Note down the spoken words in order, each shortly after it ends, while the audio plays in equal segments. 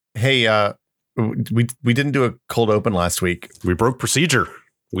Hey, we didn't do a cold open last week. We broke procedure.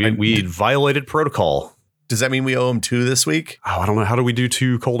 We violated protocol. Does that mean we owe them 2 this week? Oh, I don't know. How do we do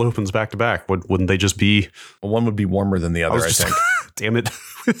 2 cold opens back to back? Wouldn't they just be? Well, one would be warmer than the other, I think. Damn it.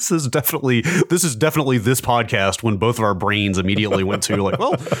 This is definitely this podcast when both of our brains immediately went to like,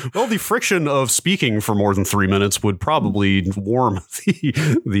 well, the friction of speaking for more than 3 minutes would probably warm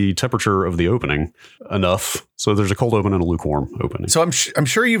the temperature of the opening enough. So there's a cold open and a lukewarm opening. So I'm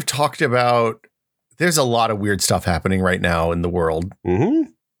sure you've talked about, there's a lot of weird stuff happening right now in the world. Mm-hmm.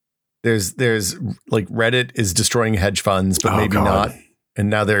 There's like Reddit is destroying hedge funds, but maybe not.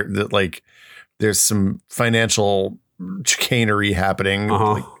 And now there's some financial chicanery happening.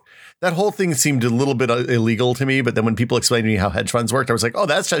 Uh-huh. Like, that whole thing seemed a little bit illegal to me. But then when people explained to me how hedge funds worked, I was like, oh,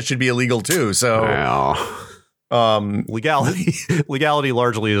 that should be illegal too. So legality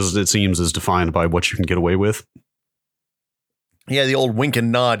largely, as it seems, is defined by what you can get away with. Yeah, the old wink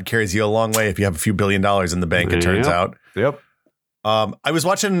and nod carries you a long way if you have a few $1 billion in the bank, it turns out. Yep. I was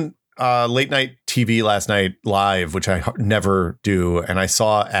watching late night TV last night live, which I never do. And I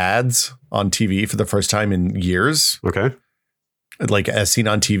saw ads on TV for the first time in years. Okay. Like as seen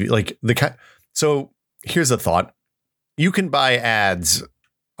on TV, so here's a thought. You can buy ads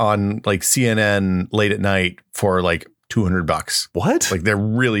on like CNN late at night for like $200. What? Like they're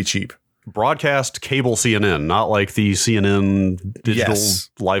really cheap. Broadcast cable CNN, not like the CNN digital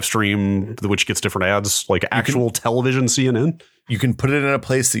live stream, which gets different ads, like actual television CNN. You can put it in a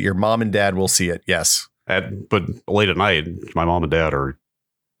place that your mom and dad will see it. Yes. But late at night, my mom and dad are.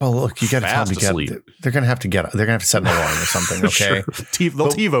 Well, look, you got to tell them they're going to have to set an alarm or something. Okay. Sure. They'll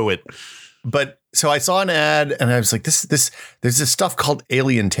TiVo it. But so I saw an ad and I was like, there's this stuff called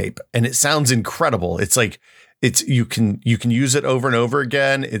alien tape and it sounds incredible. It's like, you can use it over and over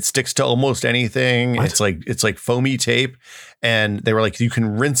again. It sticks to almost anything. What? It's like foamy tape. And they were like, you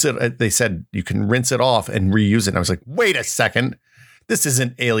can rinse it. They said you can rinse it off and reuse it. And I was like, wait a second. This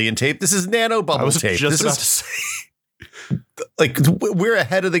isn't alien tape. This is nano bubble tape. Just about to say. Like, we're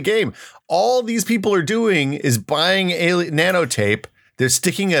ahead of the game. All these people are doing is buying nano tape. They're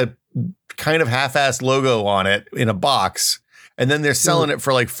sticking a kind of half-assed logo on it in a box. And then they're selling it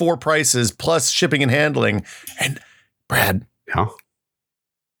for like 4 prices plus shipping and handling. And Brad,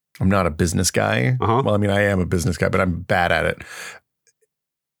 I'm not a business guy. Uh-huh. Well, I mean, I am a business guy, but I'm bad at it.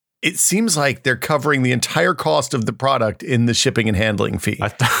 It seems like they're covering the entire cost of the product in the shipping and handling fee.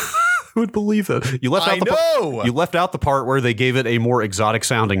 I would believe that. You left out the part where they gave it a more exotic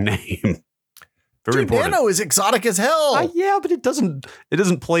sounding name. Very important. Nano is exotic as hell. Yeah, but it doesn't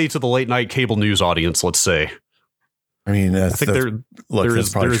play to the late night cable news audience, let's say. I mean, I think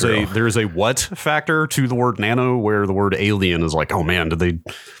there's a what factor to the word nano where the word alien is like, oh man, did they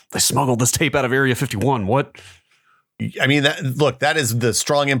smuggle this tape out of Area 51? What? I mean, that is the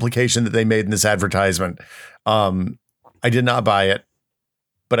strong implication that they made in this advertisement. I did not buy it,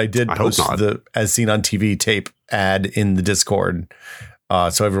 but I did post the as seen on TV tape ad in the Discord,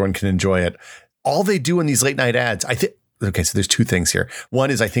 so everyone can enjoy it. All they do in these late night ads, I think. Okay, so there's 2 things here.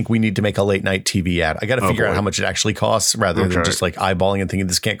 One is I think we need to make a late night TV ad. I got to figure out how much it actually costs rather than just like eyeballing and thinking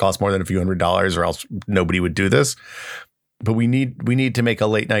this can't cost more than a few $100s or else nobody would do this. But we need to make a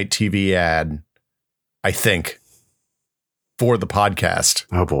late night TV ad, I think, for the podcast.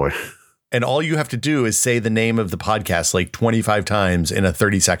 Oh boy. And all you have to do is say the name of the podcast like 25 times in a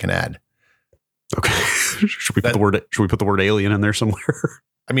 30-second ad. Okay. Should we put the word alien in there somewhere?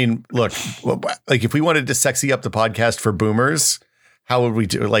 I mean, look, like if we wanted to sexy up the podcast for boomers, how would we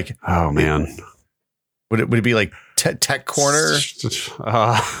do? Like, oh man, would it be like Tech Corner,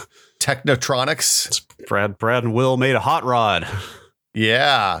 Technotronics? It's Brad and Will made a hot rod.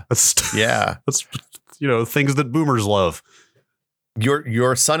 Yeah, that's things that boomers love.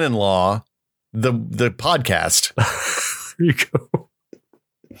 Your son-in-law, the podcast. There you go.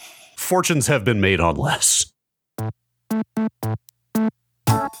 Fortunes have been made on less.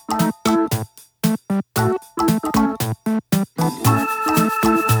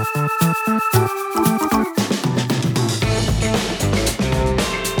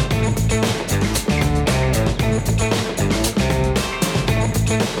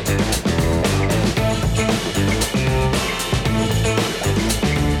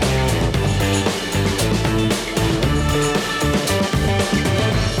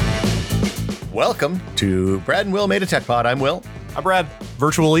 Welcome to Brad and Will Made a Tech Pod. I'm Will. I'm Brad.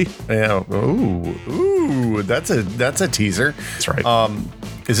 Virtually. Yeah. Ooh, that's a teaser. That's right.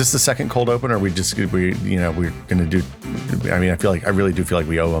 Is this the second cold open, or we're going to do? I mean, I really do feel like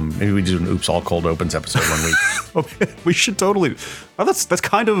we owe them. Maybe we do an Oops All Cold Opens episode one week. We should totally. Well, that's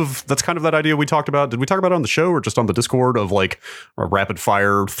kind of that idea we talked about. Did we talk about it on the show or just on the Discord of like a rapid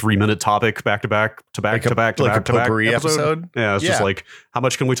fire 3-minute topic back to back to back to back to back to back episode? Yeah, it's just like, how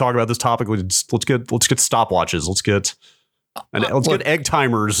much can we talk about this topic? Let's get stopwatches. Let's get egg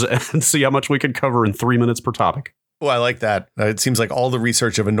timers and see how much we can cover in 3 minutes per topic. Oh, I like that. It seems like all the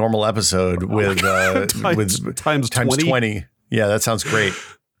research of a normal episode with times 20. Yeah, that sounds great.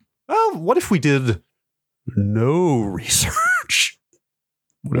 Well, what if we did no research?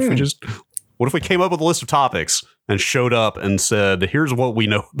 What if we came up with a list of topics and showed up and said, here's what we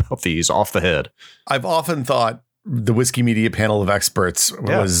know about these off the head? I've often thought the Whiskey Media panel of experts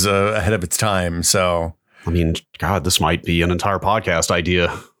was ahead of its time. So, I mean, God, this might be an entire podcast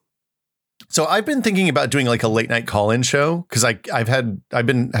idea. So I've been thinking about doing like a late night call-in show because I've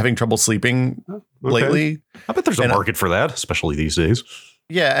been having trouble sleeping lately. I bet there's a market for that, especially these days.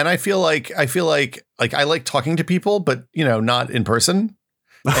 Yeah, and I feel like I like talking to people, but not in person.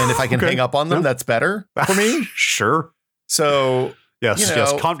 And if I can hang up on them, that's better for me. Sure. So yes.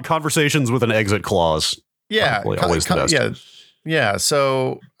 Conversations with an exit clause. Yeah, always the best. Yeah.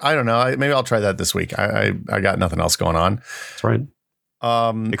 So I don't know. Maybe I'll try that this week. I got nothing else going on. That's right.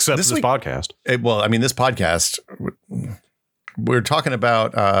 Except this podcast. This podcast, we're talking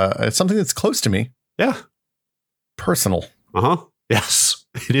about something that's close to me. Yeah. Personal. Yes,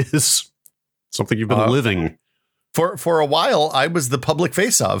 it is something you've been living. For a while, I was the public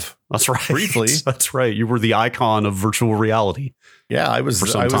face of. That's right. Briefly. That's right. You were the icon of virtual reality. Yeah, I was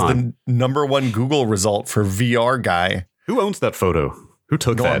the number one Google result for VR guy. Who owns that photo? Who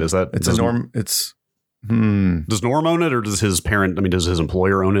took Norm. that? Is that it's a Norm? It's Does Norm own it, or does his parent? I mean, does his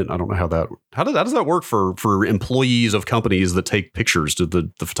employer own it? I don't know how does that work for employees of companies that take pictures? Did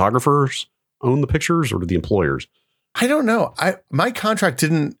the photographers own the pictures, or did the employers? I don't know. My contract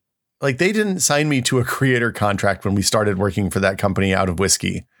didn't they didn't sign me to a creator contract when we started working for that company out of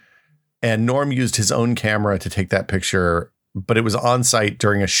Whiskey, and Norm used his own camera to take that picture, but it was on site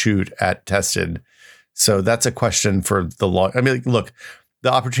during a shoot at Tested. So that's a question for the law. I mean, look.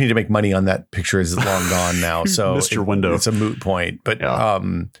 The opportunity to make money on that picture is long gone now. So missed your window. It's a moot point. But I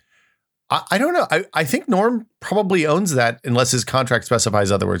don't know. I think Norm probably owns that unless his contract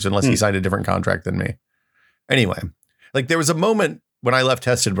specifies otherwise, unless he signed a different contract than me. Anyway, like there was a moment when I left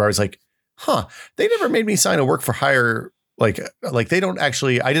Tested where I was like, they never made me sign a work for hire. Like they don't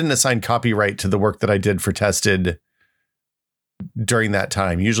actually, I didn't assign copyright to the work that I did for Tested during that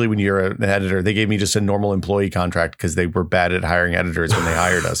time. Usually when you're an editor, they gave me just a normal employee contract because they were bad at hiring editors when they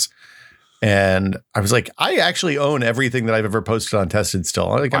hired us. And I was like, I actually own everything that I've ever posted on Tested still.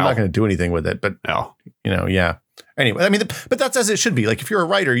 Like, I'm not going to do anything with it, but yeah. Anyway, I mean, but that's as it should be. Like if you're a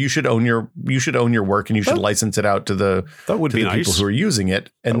writer, you should own your work and you should license it out to the people who are using it.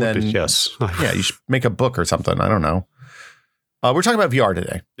 And then you should make a book or something. I don't know. We're talking about VR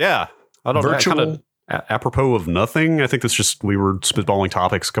today. Yeah. I don't know. Apropos of nothing, I think we were spitballing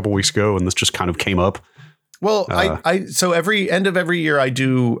topics a couple weeks ago, and this just kind of came up. Well, so every end of every year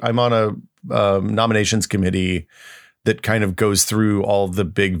I'm on a nominations committee that kind of goes through all the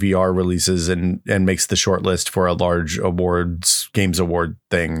big VR releases and makes the short list for a large games award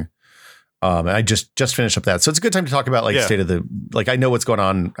thing. And I just finished up that. So it's a good time to talk about state of the, I know what's going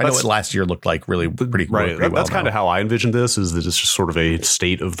on. I know what last year looked like pretty right. That's kind of how I envisioned this, is that it's just sort of a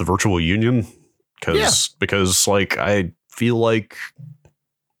state of the virtual union. Because I feel like,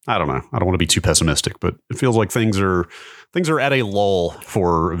 I don't know. I don't want to be too pessimistic, but it feels like things are at a lull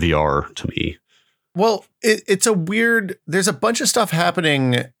for VR to me. Well, it's a weird, there's a bunch of stuff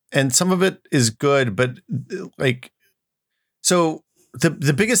happening and some of it is good, but so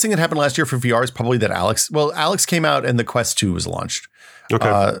the biggest thing that happened last year for VR is probably that Alex came out and the Quest 2 was launched.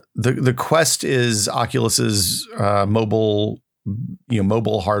 Okay. The Quest is Oculus's mobile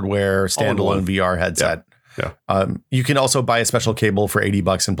hardware standalone VR headset. Yeah. You can also buy a special cable for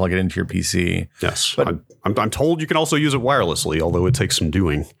 $80 and plug it into your PC. Yes. But I'm told you can also use it wirelessly, although it takes some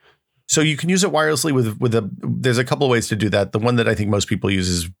doing. So you can use it wirelessly there's a couple of ways to do that. The one that I think most people use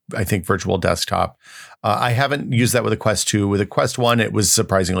is, I think, Virtual Desktop. I haven't used that with a Quest 2. With a Quest 1, it was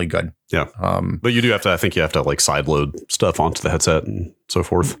surprisingly good. Yeah. But you have to sideload stuff onto the headset and so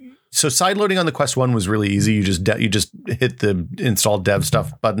forth. So sideloading on the Quest 1 was really easy. You just hit the install dev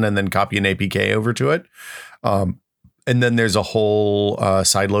stuff button and then copy an APK over to it. And then there's a whole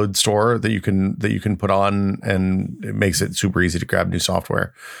sideload store that you can put on, and it makes it super easy to grab new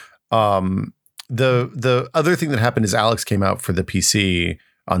software. The other thing that happened is Alex came out for the PC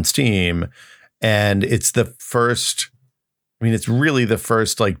on Steam, and it's the first I mean, it's really the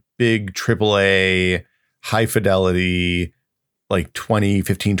first like big AAA high fidelity, like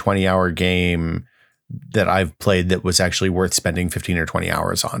 20 hour game that I've played that was actually worth spending 15 or 20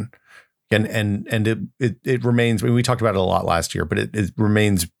 hours on. And it remains, I mean, we talked about it a lot last year, but it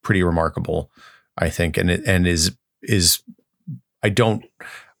remains pretty remarkable, I think. And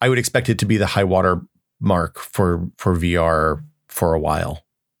I would expect it to be the high water mark for VR for a while.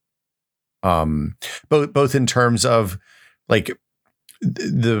 Both in terms of like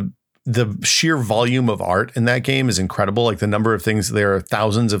the sheer volume of art in that game is incredible. Like the number of things, there are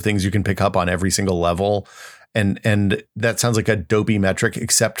thousands of things you can pick up on every single level. And that sounds like a dopey metric,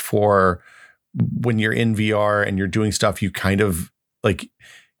 except for when you're in VR and you're doing stuff, you kind of like,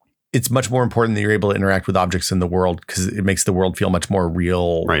 it's much more important that you're able to interact with objects in the world because it makes the world feel much more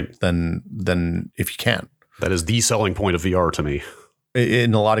real than if you can't. That is the selling point of VR to me.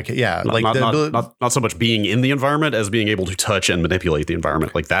 In a lot of cases, yeah. Not so much being in the environment as being able to touch and manipulate the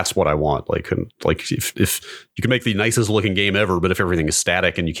environment. Like that's what I want. Like if you can make the nicest looking game ever, but if everything is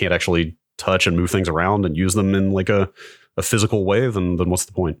static and you can't actually touch and move things around and use them in like a physical way, then what's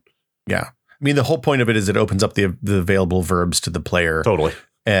the point? Yeah. I mean, the whole point of it is it opens up the available verbs to the player. Totally.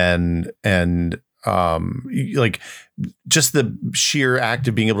 And like just the sheer act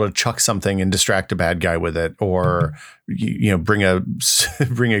of being able to chuck something and distract a bad guy with it, or bring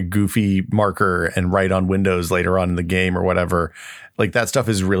a goofy marker and write on windows later on in the game or whatever. Like that stuff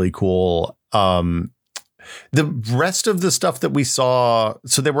is really cool. The rest of the stuff that we saw,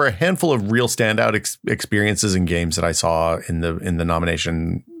 so there were a handful of real standout experiences in games that I saw in the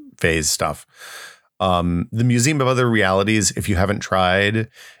nomination phase stuff. The Museum of Other Realities, if you haven't tried,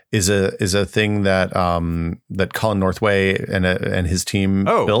 is a thing that Colin Northway and his team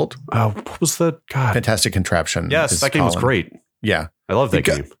built. Oh, what was that? God. Fantastic Contraption. Yes, that game was great. Yeah, I love that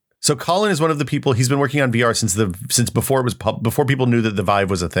game. So Colin is one of the people. He's been working on VR since before it was before people knew that the Vive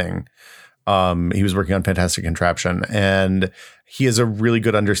was a thing. He was working on Fantastic Contraption, and he has a really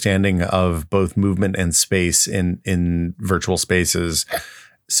good understanding of both movement and space in virtual spaces.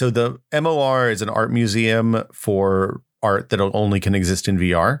 So the MOR is an art museum for art that only can exist in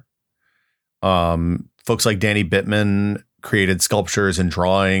VR. Folks like Danny Bittman created sculptures and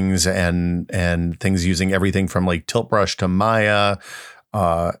drawings and things using everything from like Tilt Brush to Maya.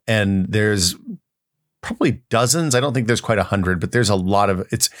 And there's probably dozens. I don't think there's quite 100, but there's a lot of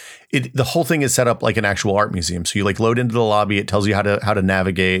the whole thing is set up like an actual art museum. So you like load into the lobby. It tells you how to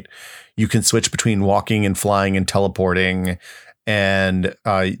navigate. You can switch between walking and flying and teleporting. And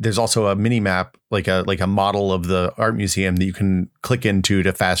there's also a mini map, like a model of the art museum that you can click into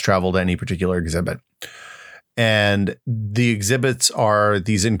to fast travel to any particular exhibit. And the exhibits are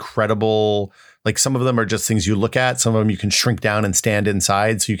these incredible, like some of them are just things you look at. Some of them you can shrink down and stand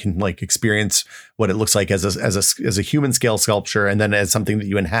inside, so you can like experience what it looks like as a human scale sculpture, and then as something that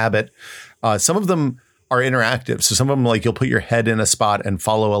you inhabit. Some of them are interactive, so some of them like you'll put your head in a spot and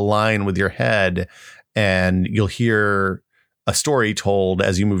follow a line with your head, and you'll hear a story told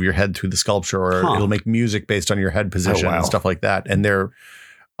as you move your head through the sculpture, or it'll make music based on your head position and stuff like that. And they're,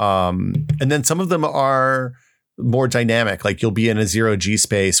 and then some of them are more dynamic. Like you'll be in a 0G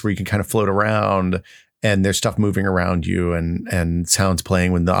space where you can kind of float around and there's stuff moving around you and sounds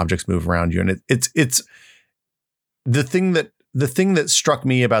playing when the objects move around you. And it's the thing that struck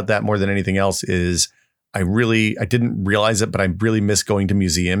me about that more than anything else is I didn't realize it, but I really miss going to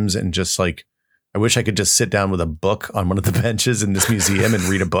museums and just like, I wish I could just sit down with a book on one of the benches in this museum and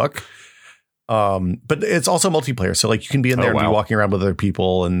read a book. But it's also multiplayer. So like you can be in there and be walking around with other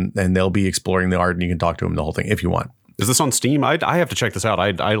people and they'll be exploring the art and you can talk to them the whole thing if you want. Is this on Steam? I have to check this out.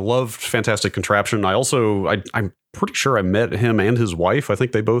 I loved Fantastic Contraption. I'm pretty sure I met him and his wife. I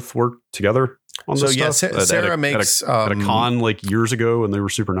think they both worked together on this stuff. So yeah, Sarah makes at a con like years ago, and they were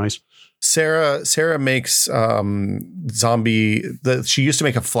super nice. Sarah makes zombie. She used to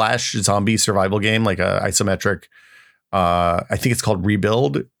make a Flash zombie survival game, like a isometric. I think it's called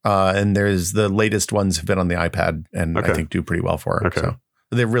Rebuild, and there's the latest ones have been on the iPad, and I think do pretty well for her. Okay. So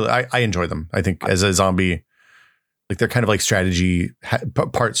they're really, I enjoy them. I think as a zombie, like they're kind of like strategy,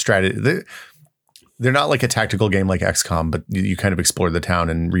 part strategy. They're not like a tactical game like XCOM, but you kind of explore the town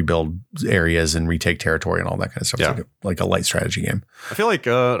and rebuild areas and retake territory and all that kind of stuff. Yeah. It's like a light strategy game. I feel like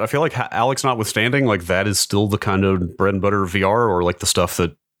Alex notwithstanding, like that is still the kind of bread and butter of VR, or like the stuff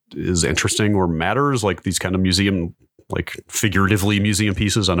that is interesting or matters, like these kind of museum, like figuratively museum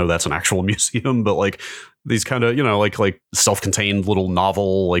pieces. I know that's an actual museum, but like these kind of, like self-contained little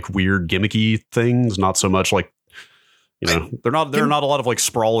novel, like weird gimmicky things, not so much like, there are not a lot of like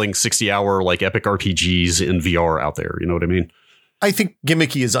sprawling 60-hour like epic RPGs in VR out there. You know what I mean? I think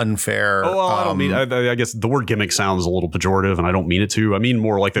gimmicky is unfair. Oh, well, I don't mean. I guess the word gimmick sounds a little pejorative, and I don't mean it to. I mean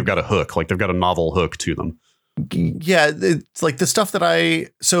more like they've got a hook, like they've got a novel hook to them. Yeah, it's like the stuff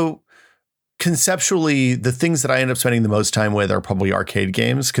that conceptually, the things that I end up spending the most time with are probably arcade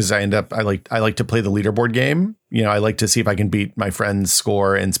games because I like to play the leaderboard game. You know, I like to see if I can beat my friend's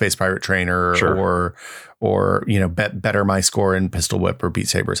score in Space Pirate Trainer or better my score in Pistol Whip or Beat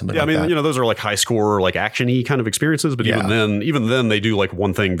Saber or something. Yeah, like I mean, those are like high score, like action-y kind of experiences. But even then, they do like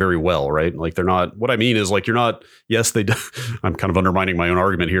one thing very well, right? Like they're not. What I mean is like you're not. Yes, they. I'm kind of undermining my own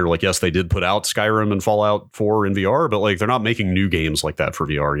argument here. Like yes, they did put out Skyrim and Fallout 4 in VR, but like they're not making new games like that for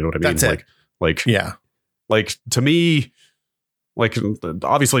VR. You know what I mean? That's it. Like to me, like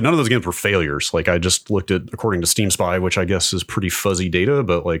obviously none of those games were failures. Like I just looked at, according to Steam Spy, which I guess is pretty fuzzy data,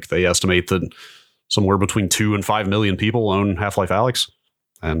 but like they estimate that somewhere between 2 and 5 million people own Half-Life Alyx.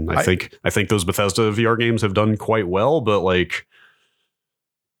 And I think those Bethesda VR games have done quite well, but like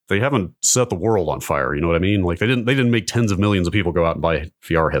they haven't set the world on fire. You know what I mean? Like they didn't make tens of millions of people go out and buy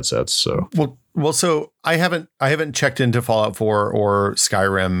VR headsets. So Well, so I haven't checked into Fallout 4 or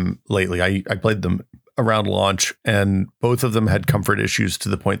Skyrim lately. I played them around launch, and both of them had comfort issues to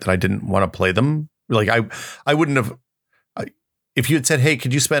the point that I didn't want to play them. Like I wouldn't have. If you had said, "Hey,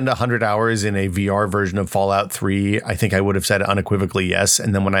 could you spend 100 hours in a VR version of Fallout 3?" I think I would have said unequivocally yes.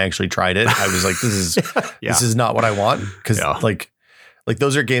 And then when I actually tried it, I was like, "This is not what I want." Because like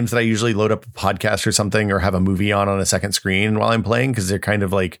those are games that I usually load up a podcast or something or have a movie on a second screen while I'm playing because they're kind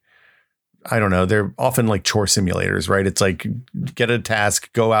of like. I don't know. They're often like chore simulators, right? It's like get a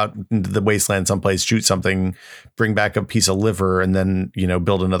task, go out into the wasteland someplace, shoot something, bring back a piece of liver, and then,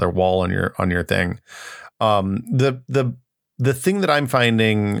 build another wall on your thing. The thing that I'm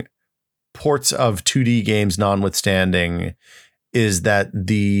finding, ports of 2D games notwithstanding, is that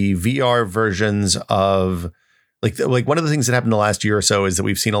the VR versions of like one of the things that happened the last year or so is that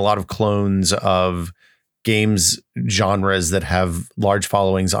we've seen a lot of clones of games genres that have large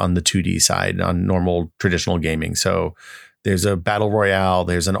followings on the 2D side, on normal traditional gaming. So there's a Battle Royale,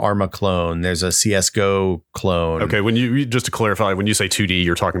 there's an Arma clone, there's a CSGO clone. Okay, when you just to clarify, when you say 2D,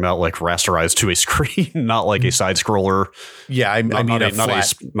 you're talking about like rasterized to a screen, not like a side scroller. Yeah, I mean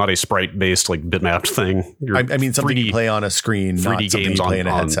not a sprite based like bitmapped thing. I mean something 3D, you play on a screen, 3D not something games you play in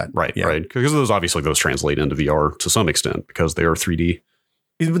a headset. Right, right. Because those translate into VR to some extent because they are 3D.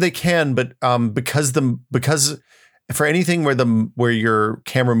 They can, but because for anything where your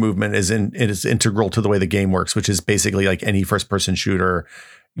camera movement is integral to the way the game works, which is basically like any first person shooter,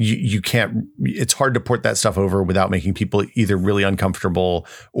 you can't. It's hard to port that stuff over without making people either really uncomfortable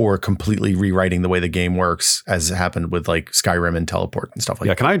or completely rewriting the way the game works, as happened with like Skyrim and Teleport and stuff like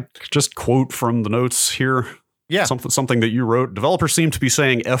that. Yeah, can I just quote from the notes here? Yeah, something that you wrote. Developers seem to be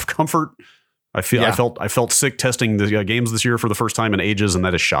saying F comfort. I felt sick testing the games this year for the first time in ages, and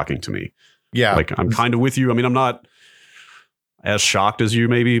that is shocking to me. Yeah, like I'm kind of with you. I mean, I'm not as shocked as you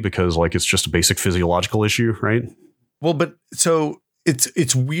maybe because like it's just a basic physiological issue, right? Well, but so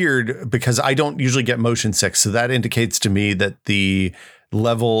it's weird because I don't usually get motion sick, so that indicates to me that the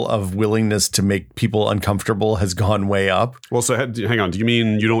level of willingness to make people uncomfortable has gone way up. Well, so hang on. Do you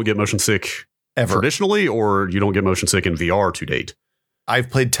mean you don't get motion sick ever traditionally, or you don't get motion sick in VR to date?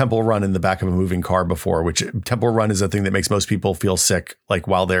 I've played Temple Run in the back of a moving car before, which Temple Run is a thing that makes most people feel sick, like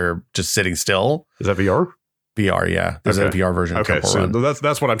while they're just sitting still. Is that VR? VR, yeah. There's a VR version of Temple Run.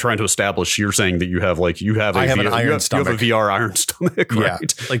 That's what I'm trying to establish. You're saying that you have an iron stomach. You have a VR iron stomach, right?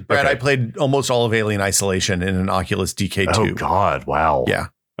 Yeah. Like Brad, I played almost all of Alien Isolation in an Oculus DK2. Oh God, wow. Yeah.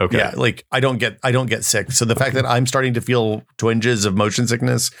 Okay. Yeah, like I don't get sick. So the fact that I'm starting to feel twinges of motion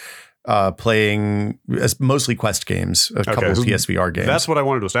sickness playing mostly Quest games, a couple of PSVR games. That's what I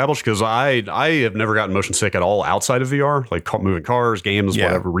wanted to establish because I have never gotten motion sick at all outside of VR, like moving cars, games,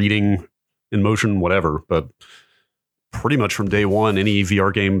 whatever, reading in motion, whatever. But pretty much from day one, any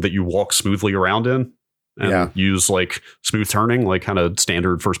VR game that you walk smoothly around in and use like smooth turning, like kind of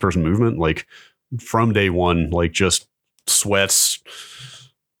standard first person movement, like from day one, like just sweats,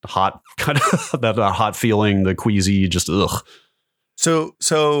 hot, kind of that hot feeling, the queasy, just ugh. So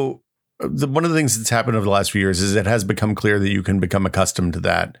one of the things that's happened over the last few years is it has become clear that you can become accustomed to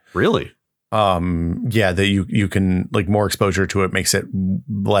that. Really? That you can, like, more exposure to it makes it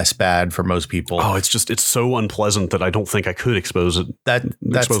less bad for most people. Oh, it's so unpleasant that I don't think I could expose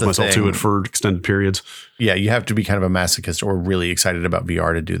myself to it for extended periods. Yeah, you have to be kind of a masochist or really excited about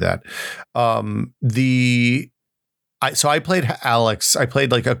VR to do that. So I played Alyx. I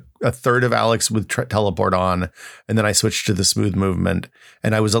played like a third of Alyx with Teleport on, and then I switched to the smooth movement,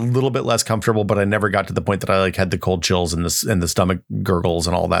 and I was a little bit less comfortable, but I never got to the point that I like had the cold chills and the stomach gurgles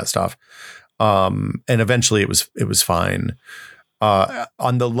and all that stuff. And eventually it was fine.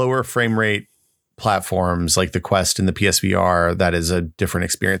 On the lower frame rate platforms like the Quest and the PSVR, that is a different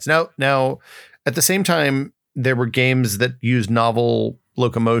experience. Now, at the same time, there were games that used novel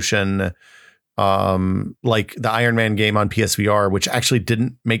locomotion, like the Iron Man game on PSVR, which actually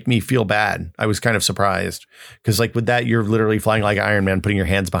didn't make me feel bad. I was kind of surprised because, like, with that, you're literally flying like Iron Man, putting your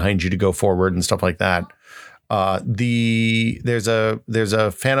hands behind you to go forward and stuff like that. There's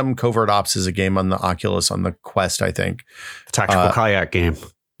a Phantom Covert Ops is a game on the Oculus on the Quest, I think. The tactical kayak game.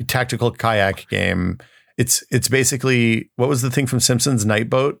 Tactical kayak game. It's basically, what was the thing from Simpsons? Night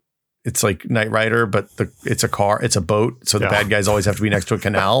Boat. It's like Knight Rider, but it's a car. It's a boat. So the bad guys always have to be next to a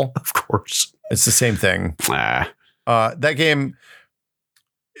canal. Of course. It's the same thing. That game,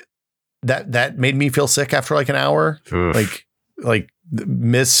 that made me feel sick after like an hour. Oof. Like the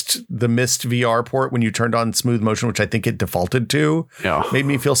Mist VR port, when you turned on smooth motion, which I think it defaulted to, made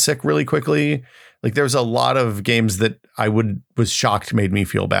me feel sick really quickly. Like there's a lot of games that I was shocked made me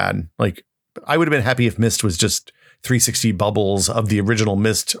feel bad. Like I would have been happy if Mist was just 360 bubbles of the original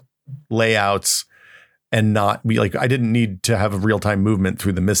Mist layouts and not be like, I didn't need to have a real-time movement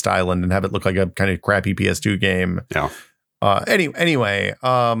through the Mist Island and have it look like a kind of crappy PS2 game. Yeah. Anyway,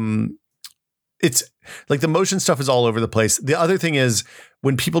 it's like the motion stuff is all over the place. The other thing is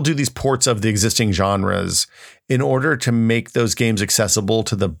when people do these ports of the existing genres, in order to make those games accessible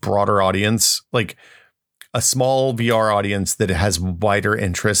to the broader audience, like a small VR audience that has wider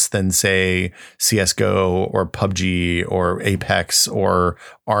interests than, say, CSGO or PUBG or Apex or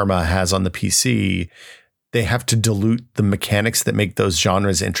Arma has on the PC, they have to dilute the mechanics that make those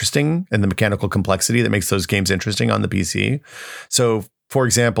genres interesting and the mechanical complexity that makes those games interesting on the PC. So, for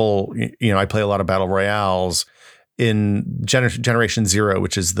example, I play a lot of battle royales. In Generation Zero,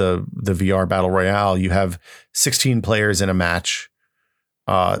 which is the VR battle royale, you have 16 players in a match.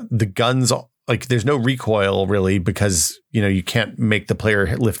 The guns, like there's no recoil really, because you can't make the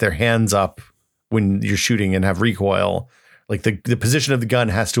player lift their hands up when you're shooting and have recoil. Like the position of the gun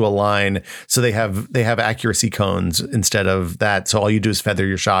has to align, so they have accuracy cones instead of that. So all you do is feather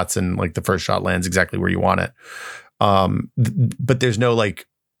your shots, and like the first shot lands exactly where you want it. But there's no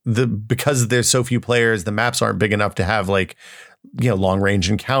because there's so few players, the maps aren't big enough to have long range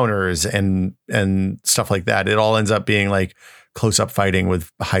encounters and stuff like that. It all ends up being like close up fighting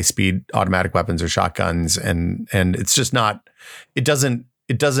with high speed automatic weapons or shotguns. And it's just not, it doesn't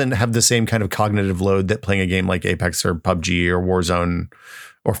have the same kind of cognitive load that playing a game like Apex or PUBG or Warzone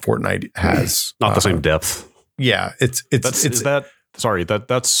or Fortnite has. Not the same depth. Yeah. Is that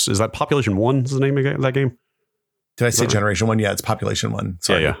Population 1 is the name of that game? Did I say Generation 1? Yeah, it's Population 1.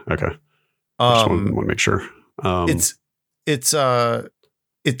 Sorry. Yeah. Okay. I just want to make sure. It's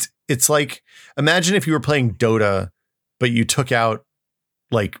like, imagine if you were playing Dota, but you took out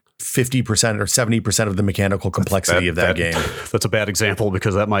like 50% or 70% of the mechanical complexity of that game. That's a bad example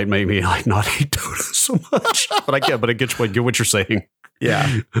because that might make me like not hate Dota so much. But I get what you're saying.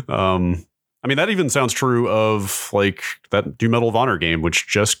 Yeah. I mean, that even sounds true of like that Do Medal of Honor game, which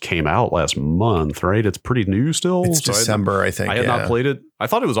just came out last month, right? It's pretty new still. It's December, I think. I had not played it. I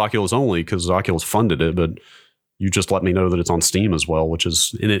thought it was Oculus only because Oculus funded it, but you just let me know that it's on Steam as well, which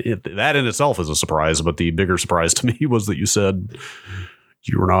is that in itself is a surprise. But the bigger surprise to me was that you said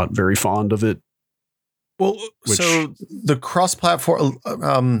you were not very fond of it. Well, so the cross-platform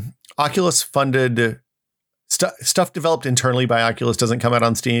Oculus funded stuff developed internally by Oculus doesn't come out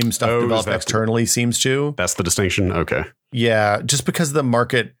on Steam. Stuff developed externally seems to. That's the distinction. Okay. Yeah, just because the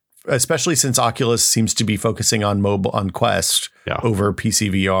market, especially since Oculus seems to be focusing on mobile, on Quest over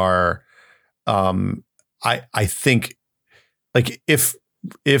PC VR. I think like if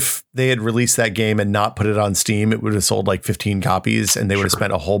they had released that game and not put it on Steam, it would have sold like 15 copies and they would have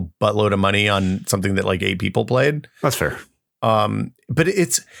spent a whole buttload of money on something that like 8 people played. That's fair. But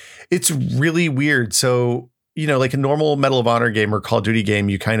it's really weird. So, like a normal Medal of Honor game or Call of Duty game,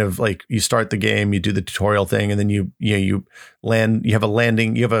 you kind of like, you start the game, you do the tutorial thing, and then you land, you have a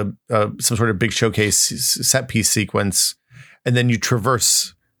landing, you have some sort of big showcase set piece sequence, and then you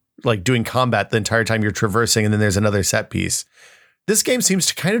traverse, like doing combat the entire time you're traversing, and then there's another set piece. This game seems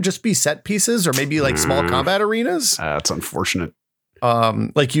to kind of just be set pieces or maybe like small combat arenas. That's unfortunate.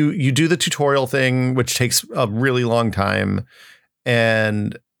 Like you do the tutorial thing, which takes a really long time.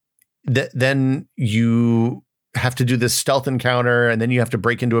 And then you have to do this stealth encounter, and then you have to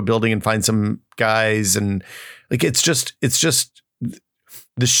break into a building and find some guys. And like, it's just the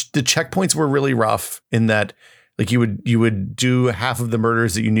checkpoints were really rough in that, like you would do half of the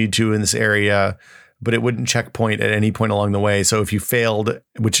murders that you need to in this area, but it wouldn't checkpoint at any point along the way. So if you failed,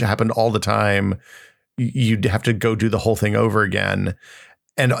 which happened all the time, you'd have to go do the whole thing over again.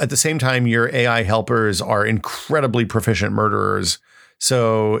 And at the same time, your AI helpers are incredibly proficient murderers.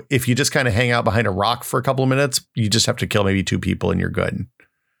 So if you just kind of hang out behind a rock for a couple of minutes, you just have to kill maybe 2 people and you're good.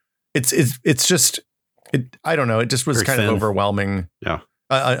 It's just, I don't know. It just was very kind of overwhelming. Yeah.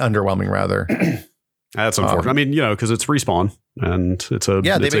 Underwhelming rather. That's unfortunate. I mean, because it's Respawn and it's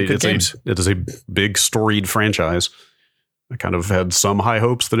a big storied franchise. I kind of had some high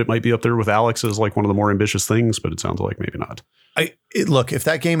hopes that it might be up there with Alex as like one of the more ambitious things, but it sounds like maybe not. Look, if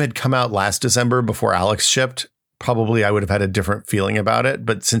that game had come out last December before Alex shipped, probably I would have had a different feeling about it.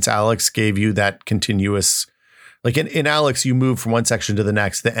 But since Alex gave you that continuous, like in Alex, you move from one section to the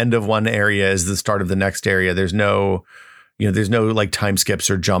next. The end of one area is the start of the next area. There's no like time skips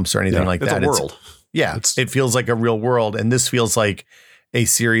or jumps or anything like that. It's a world. It feels like a real world. And this feels like a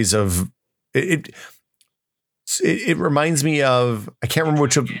series of it reminds me of, I can't remember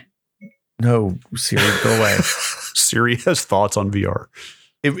which of, no, Siri, go away. Siri has thoughts on VR.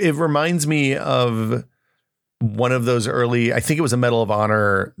 It reminds me of one of those early, I think it was a Medal of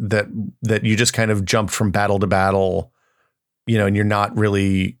Honor that you just kind of jumped from battle to battle, and you're not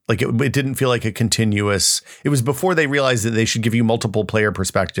really like, it didn't feel like a continuous, it was before they realized that they should give you multiple player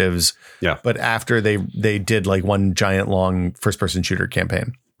perspectives. Yeah. But after they did like one giant long first person shooter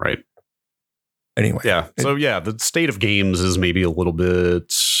campaign. Right. Anyway. Yeah. So the state of games is maybe a little bit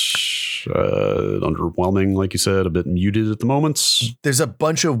underwhelming, like you said, a bit muted at the moment. There's a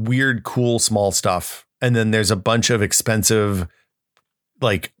bunch of weird, cool, small stuff. And then there's a bunch of expensive,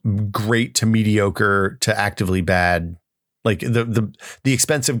 like great to mediocre to actively bad. Like the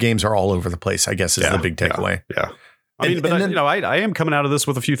expensive games are all over the place, I guess, is the big takeaway. Yeah. I am coming out of this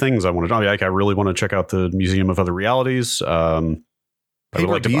with a few things I want to. I really want to check out the Museum of Other Realities.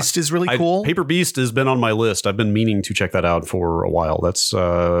 Paper Beast is really cool. Paper Beast has been on my list. I've been meaning to check that out for a while. That's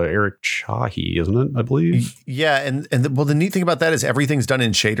Eric Chahi, isn't it? I believe. Yeah, and the neat thing about that is everything's done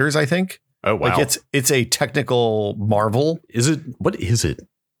in shaders, I think. Oh wow! Like it's a technical marvel. Is it? What is it?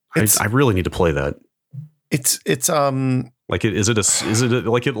 I really need to play that. It's like it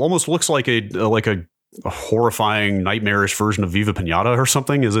like it almost looks like a horrifying nightmarish version of Viva Pinata or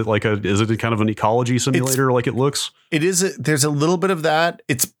something. Is it kind of an ecology simulator like it looks? It is. There's a little bit of that.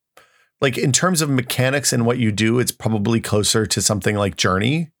 It's like in terms of mechanics and what you do, it's probably closer to something like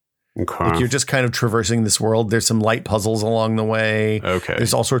Journey. Okay. Like you're just kind of traversing this world. There's some light puzzles along the way. Okay.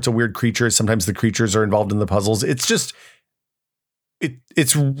 There's all sorts of weird creatures. Sometimes the creatures are involved in the puzzles. It's just,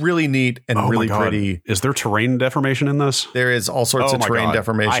 it's really neat and really pretty. Is there terrain deformation in this? There is all sorts of terrain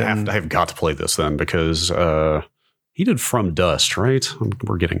deformation. I have got to play this then because he did From Dust, right?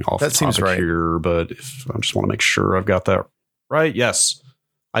 We're getting off that seems right here, but I just want to make sure I've got that right. Yes.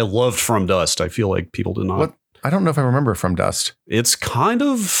 I loved From Dust. I feel like people did not. What? I don't know if I remember From Dust. It's kind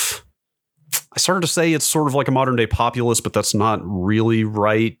of, I started to say it's sort of like a modern day Populous, but that's not really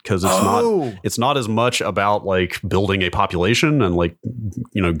right because it's not as much about like building a population and like,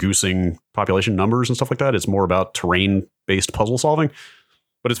 goosing population numbers and stuff like that. It's more about terrain based puzzle solving,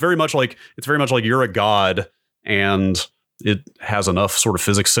 but it's very much like you're a god and it has enough sort of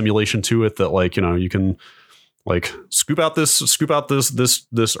physics simulation to it that like, you can like scoop out this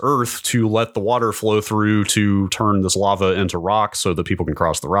earth to let the water flow through to turn this lava into rock so that people can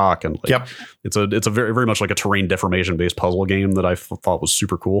cross the rock. And like, it's a very, very much like a terrain deformation based puzzle game that I thought was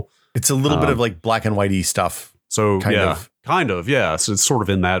super cool. It's a little bit of like black and whitey stuff. So kind of. Yeah. So it's sort of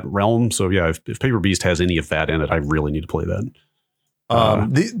in that realm. So yeah, if Paper Beast has any of that in it, I really need to play that. I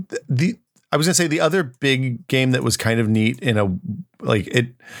was gonna say the other big game that was kind of neat in a, like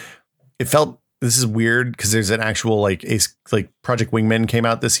it felt, this is weird because there's an actual like Ace, like Project Wingman came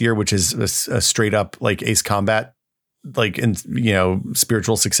out this year, which is a straight up like Ace Combat, like,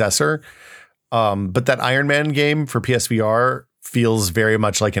 spiritual successor. But that Iron Man game for PSVR feels very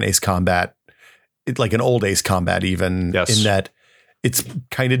much like an Ace Combat. It's like an old Ace Combat, even in that it's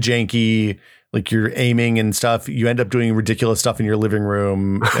kind of janky. Like you're aiming and stuff. You end up doing ridiculous stuff in your living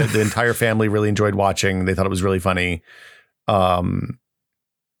room. The entire family really enjoyed watching. They thought it was really funny.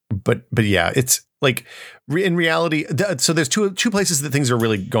 But yeah, it's like in reality. So there's two places that things are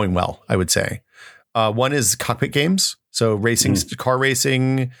really going well, I would say. One is cockpit games. So racing, car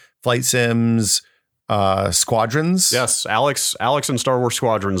racing, flight sims, Squadrons. Yes. Alex and Star Wars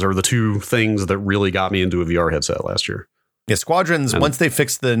Squadrons are the two things that really got me into a VR headset last year. Yeah, Squadrons, once they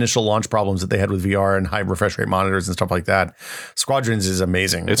fixed the initial launch problems that they had with VR and high refresh rate monitors and stuff like that, Squadrons is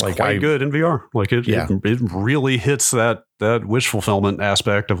amazing. It's like quite good in VR. Like it really hits that wish fulfillment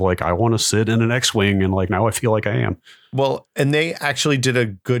aspect of like, I want to sit in an X-Wing and like, now I feel like I am. Well, and they actually did a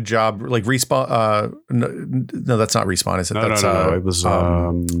good job. Like Respawn. No, that's not Respawn, is it? No, that's no. It was it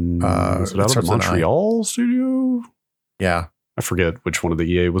out of Montreal studio? Yeah. I forget which one of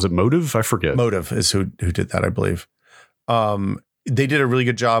the EA was it. Motive? I forget. Motive is who did that, I believe. They did a really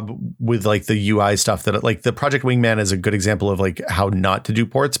good job with like the UI stuff that like the Project Wingman is a good example of like how not to do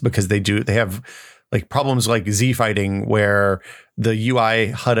ports, because they have like problems like Z fighting where the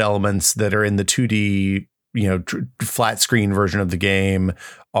UI HUD elements that are in the 2D, flat screen version of the game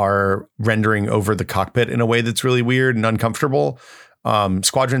are rendering over the cockpit in a way that's really weird and uncomfortable.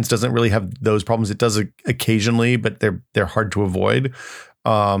 Squadrons doesn't really have those problems. It does occasionally, but they're hard to avoid.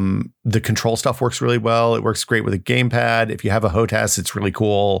 The control stuff works really well. It works great with a gamepad. If you have a HOTAS, it's really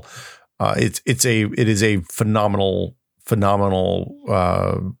cool. It is a phenomenal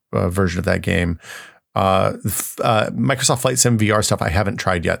version of that game. Microsoft Flight Sim VR stuff I haven't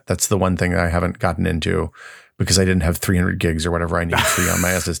tried yet. That's the one thing I haven't gotten into because I didn't have 300 gigs or whatever I need free on my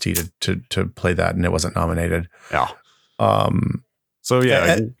SSD to play that, and it wasn't nominated. Yeah. So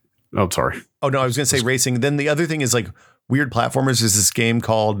yeah. Sorry. Oh no, I was going to say racing. Then the other thing is like weird platformers. Is this game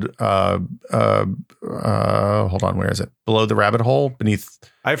called hold on, where is it? Below the Rabbit Hole? Beneath?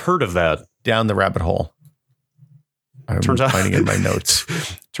 I've heard of that. Down the Rabbit Hole. I'm finding it in my notes.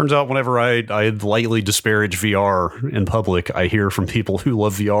 Turns out whenever I lightly disparage VR in public, I hear from people who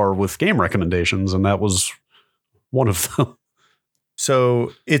love VR with game recommendations, and that was one of them.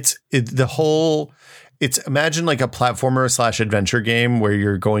 So it's imagine like a platformer / adventure game where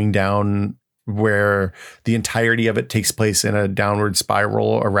you're going down, where the entirety of it takes place in a downward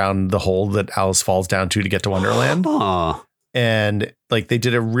spiral around the hole that Alice falls down to get to Wonderland. And like they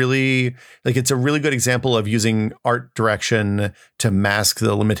did it's a really good example of using art direction to mask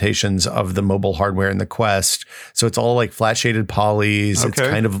the limitations of the mobile hardware in the Quest. So it's all like flat shaded polys. Okay. It's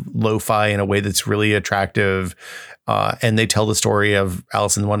kind of lo-fi in a way that's really attractive. And they tell the story of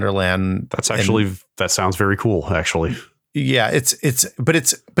Alice in Wonderland. That sounds very cool, actually. Yeah,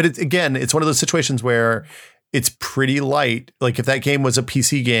 but again, it's one of those situations where it's pretty light. Like if that game was a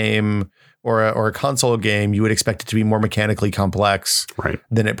PC game or a console game, you would expect it to be more mechanically complex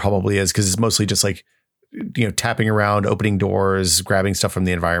than it probably is, because it's mostly just like, tapping around, opening doors, grabbing stuff from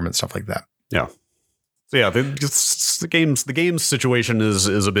the environment, stuff like that. Yeah. So yeah, the game's situation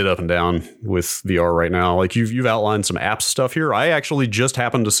is a bit up and down with VR right now. Like you've outlined some apps stuff here. I actually just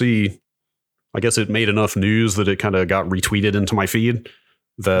happened to see, I guess it made enough news that it kind of got retweeted into my feed.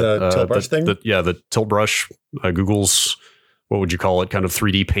 The Tilt Brush thing? The Tilt Brush, Google's, what would you call it, kind of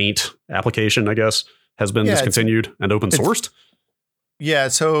 3D paint application, I guess, has been discontinued and open sourced. Yeah,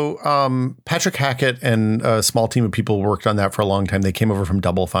 so Patrick Hackett and a small team of people worked on that for a long time. They came over from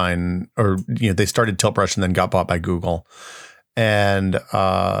Double Fine, or they started Tilt Brush and then got bought by Google. And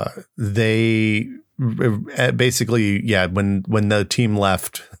they basically, when the team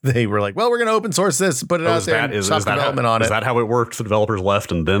left, they were like, well, we're going to open source this, put it out there, and stop development on it. Is that how it worked? The developers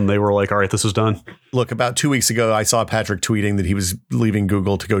left and then they were like, all right, this is done. Look, about 2 weeks ago, I saw Patrick tweeting that he was leaving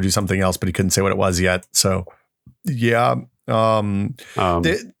Google to go do something else, but he couldn't say what it was yet. So yeah.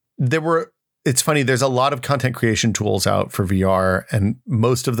 It's funny. There's a lot of content creation tools out for VR, and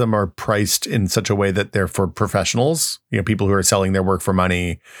most of them are priced in such a way that they're for professionals, people who are selling their work for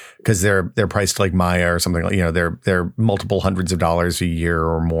money, because they're priced like Maya or something like, they're multiple hundreds of dollars a year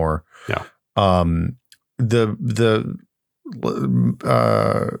or more. Yeah.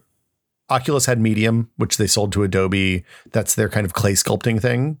 Oculus had Medium, which they sold to Adobe. That's their kind of clay sculpting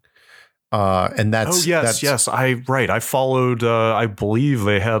thing. And that's I followed. I believe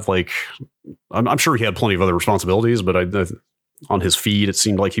they had I'm sure he had plenty of other responsibilities, but on his feed it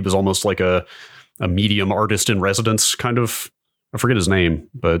seemed like he was almost like a medium artist in residence kind of. I forget his name,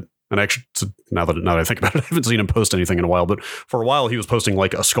 but actually now that I think about it, I haven't seen him post anything in a while. But for a while he was posting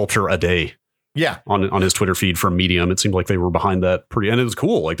like a sculpture a day. Yeah, on his Twitter feed from Medium. It seemed like they were behind that and it was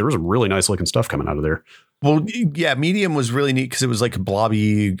cool. Like there was some really nice looking stuff coming out of there. Well, yeah, Medium was really neat because it was like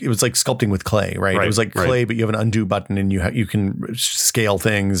blobby. It was like sculpting with clay, right? It was like clay, but you have an undo button and you can scale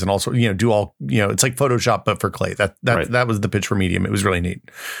things and also do all it's like Photoshop but for clay. That was the pitch for Medium. It was really neat.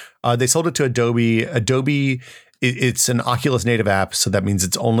 They sold it to Adobe. Adobe, it's an Oculus native app, so that means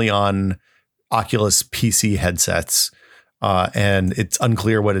it's only on Oculus PC headsets. And it's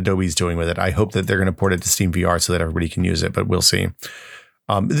unclear what Adobe's doing with it. I hope that they're going to port it to Steam VR so that everybody can use it, but we'll see.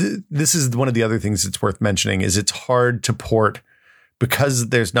 This is one of the other things that's worth mentioning is it's hard to port because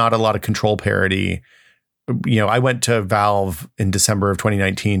there's not a lot of control parity. I went to Valve in December of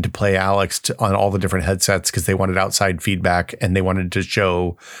 2019 to play Alex on all the different headsets because they wanted outside feedback and they wanted to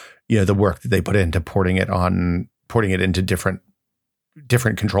show, the work that they put into porting it into different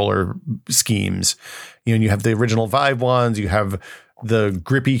controller schemes. And you have the original Vive ones, you have the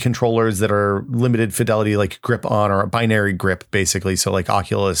grippy controllers that are limited fidelity, like grip on or a binary grip, basically. So like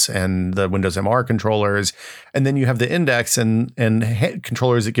Oculus and the Windows MR controllers. And then you have the Index and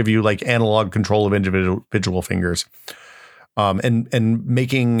controllers that give you like analog control of individual fingers. And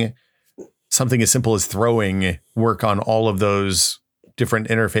making something as simple as throwing work on all of those different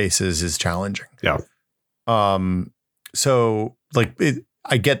interfaces is challenging. Yeah. So like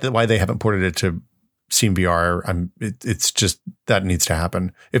I get that why they haven't ported it to Steam VR. It's just that needs to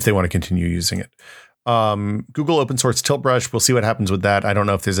happen if they want to continue using it. Google open source Tilt Brush. We'll see what happens with that. I don't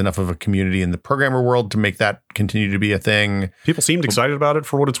know if there's enough of a community in the programmer world to make that continue to be a thing. People seemed excited about it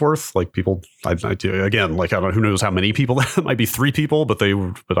for what it's worth. Like people, again, like I don't know, who knows how many people. That might be 3 people, but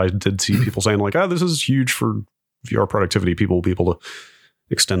I did see people saying like, this is huge for VR productivity. People will be able to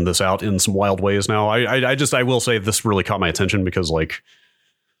extend this out in some wild ways now. I will say this really caught my attention because like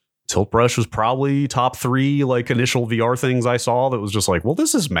Tilt Brush was probably top 3 like initial VR things I saw that was just like, well,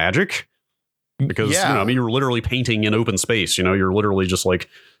 this is magic. Because, you're literally painting in open space, you're literally just like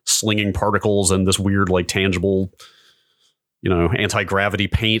slinging particles and this weird, like tangible, anti-gravity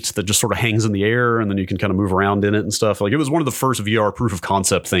paint that just sort of hangs in the air and then you can kind of move around in it and stuff. Like it was one of the first VR proof of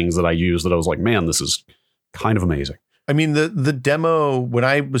concept things that I used that I was like, man, this is kind of amazing. I mean, the demo, when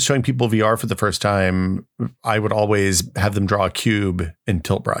I was showing people VR for the first time, I would always have them draw a cube in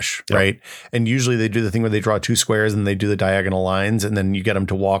Tilt Brush, right? And usually they do the thing where they draw 2 squares and they do the diagonal lines and then you get them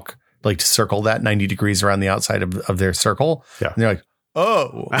to walk, like to circle that 90 degrees around the outside of their circle. Yeah. And they're like,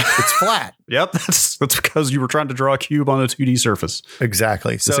 oh, it's flat. Yep. That's because you were trying to draw a cube on a 2D surface.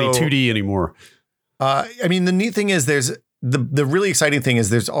 Exactly. This ain't 2D anymore. I mean, the neat thing is there's the really exciting thing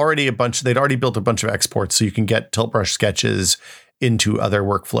is they'd already built a bunch of exports so you can get Tilt Brush sketches into other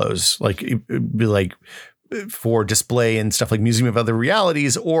workflows, like for display and stuff like Museum of Other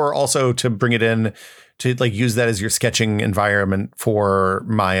Realities, or also to bring it in to like use that as your sketching environment for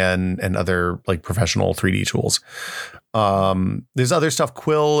Maya and other like professional 3D tools. There's other stuff.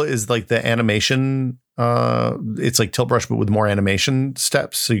 Quill is like the animation. It's like Tilt Brush, but with more animation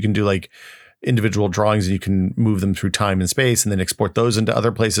steps. So you can do like individual drawings and you can move them through time and space and then export those into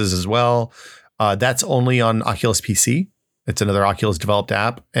other places as well. That's only on Oculus PC. It's another Oculus developed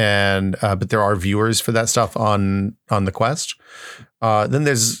app, and but there are viewers for that stuff on the Quest. Then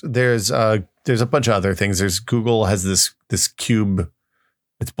there's a bunch of other things. There's Google has this cube.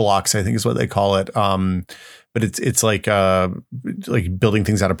 It's blocks, I think is what they call it. But it's like building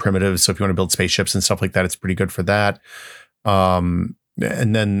things out of primitives. So if you want to build spaceships and stuff like that, it's pretty good for that. And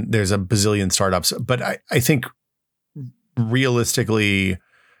then there's a bazillion startups. But I think realistically,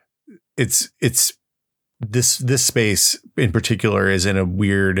 it's this space in particular is in a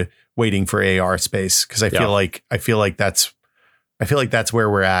weird waiting for AR space because I feel like that's where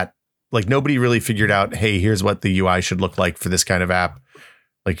we're at. Like nobody really figured out, hey, here's what the UI should look like for this kind of app.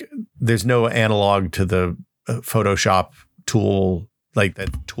 Like there's no analog to the Photoshop tool, like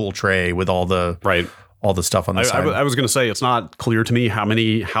that tool tray with all the stuff on the side. I was going to say it's not clear to me how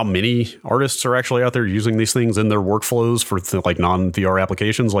many artists are actually out there using these things in their workflows for like non-VR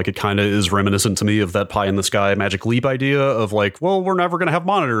applications. Like it kind of is reminiscent to me of that pie in the sky Magic Leap idea of like, well, we're never going to have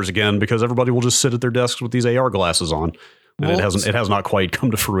monitors again because everybody will just sit at their desks with these AR glasses on. And it has not quite come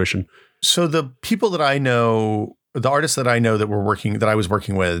to fruition. So the people that I know, the artists that I know that I was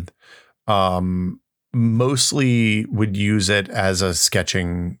working with, mostly would use it as a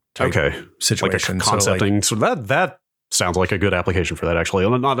sketching type situation. Like a concepting. So that sounds like a good application for that, actually.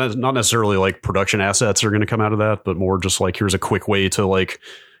 Not necessarily like production assets are going to come out of that, but more just like here's a quick way to like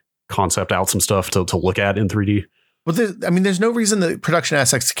concept out some stuff to look at in 3D. Well, there's no reason that production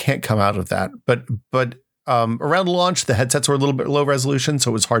assets can't come out of that. But around launch, the headsets were a little bit low resolution,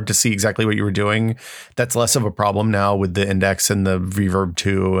 so it was hard to see exactly what you were doing. That's less of a problem now with the Index and the Reverb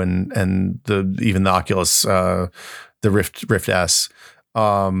 2 and even the Oculus, the Rift S.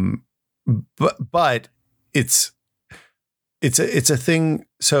 But it's a thing.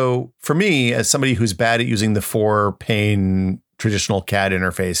 So for me, as somebody who's bad at using the 4-pane traditional CAD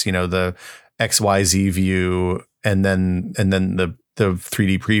interface, the XYZ view and then the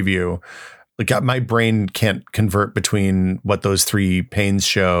 3D preview, like my brain can't convert between what those 3 panes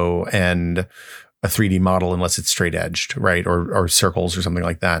show and a 3D model unless it's straight edged, right? Or circles or something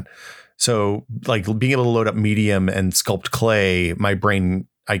like that. So like being able to load up medium and sculpt clay, my brain,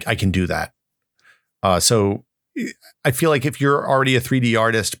 I can do that. So I feel like if you're already a 3D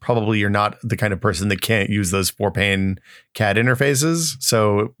artist, probably you're not the kind of person that can't use those 4-pane CAD interfaces.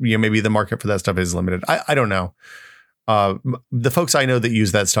 So maybe the market for that stuff is limited. I don't know. The folks I know that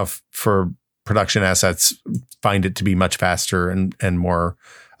use that stuff for production assets find it to be much faster and more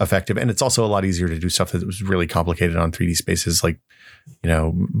effective. And it's also a lot easier to do stuff that was really complicated on 3D spaces, like,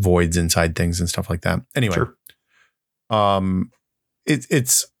 voids inside things and stuff like that. Anyway, sure.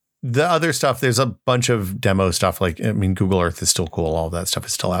 It's the other stuff. There's a bunch of demo stuff. Like, Google Earth is still cool. All of that stuff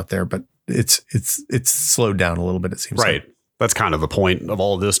is still out there, but it's slowed down a little bit. It seems right. Like. That's kind of the point of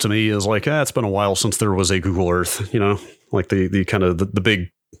all of this to me is like, it's been a while since there was a Google Earth, like the kind of the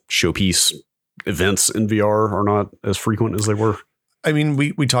big showpiece events in VR are not as frequent as they were. I mean,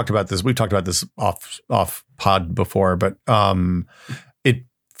 we talked about this. We've talked about this off pod before, but it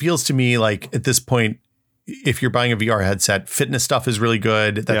feels to me like at this point, if you're buying a VR headset, fitness stuff is really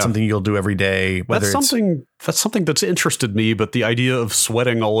good. That's something you'll do every day. That's something that's interested me, but the idea of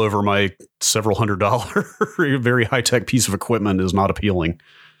sweating all over my several $100 very high tech piece of equipment is not appealing.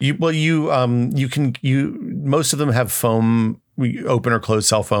 Most of them have foam, open or closed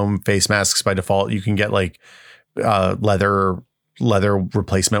cell foam face masks by default. You can get like leather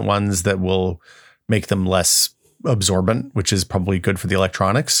replacement ones that will make them less absorbent, which is probably good for the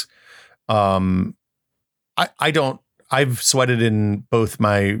electronics. I've sweated in both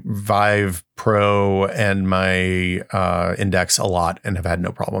my Vive Pro and my Index a lot and have had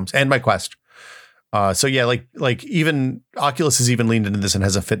no problems, and my Quest. So yeah, like even Oculus has even leaned into this and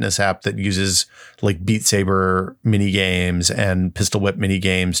has a fitness app that uses like Beat Saber mini games and Pistol Whip mini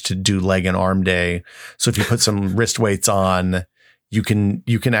games to do leg and arm day. So if you put some wrist weights on, you can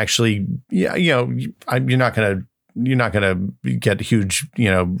actually, you're not going to get huge,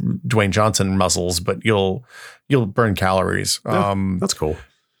 Dwayne Johnson muscles, but you'll burn calories. Yeah, that's cool.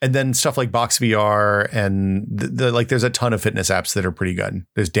 And then stuff like Box VR and there's a ton of fitness apps that are pretty good.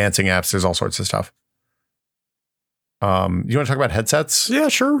 There's dancing apps. There's all sorts of stuff. You want to talk about headsets? Yeah,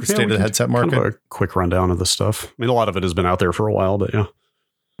 sure. The state of the headset market. Kind of a quick rundown of this stuff. I mean, a lot of it has been out there for a while, but yeah.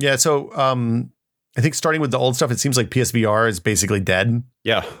 Yeah. So, I think starting with the old stuff, it seems like PSVR is basically dead.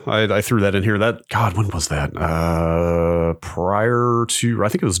 Yeah, I threw that in here. When was that? I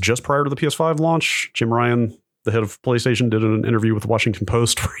think it was just prior to the PS5 launch. Jim Ryan, the head of PlayStation, did an interview with the Washington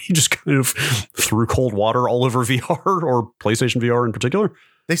Post where he just kind of threw cold water all over VR, or PlayStation VR in particular.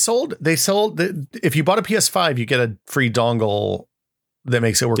 They sold. If you bought a PS5, you get a free dongle that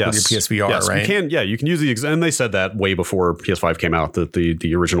makes it work with your PSVR, right? You can use the, and they said that way before PS5 came out, that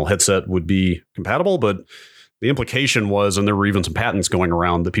the original headset would be compatible, but the implication was, and there were even some patents going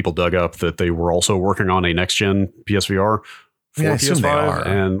around that people dug up, that they were also working on a next gen PSVR for PS5.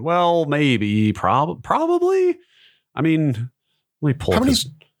 And well, maybe, probably. I mean, let me pull this.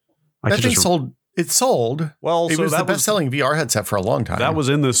 That thing sold. It sold. Well, it was the best-selling VR headset for a long time. That was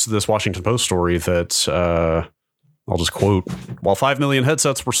in this Washington Post story that. I'll just quote, while 5 million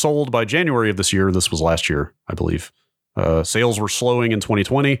headsets were sold by January of this year, this was last year, I believe, sales were slowing in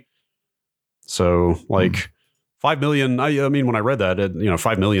 2020. So 5 million, I mean, when I read that,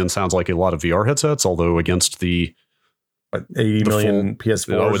 5 million sounds like a lot of VR headsets, although against the 80 million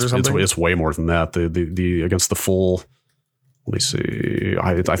PS4s or something? It's way more than that. The against the full, let me see,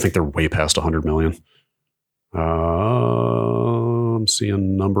 I think they're way past 100 million. I'm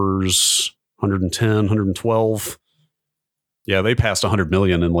seeing numbers 110, 112. Yeah, they passed 100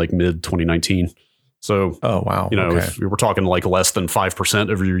 million in like mid 2019. So, oh wow, if we're talking like less than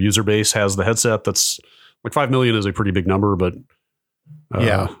 5% of your user base has the headset, that's like 5 million is a pretty big number, but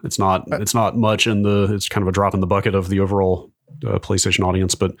it's not much it's kind of a drop in the bucket of the overall PlayStation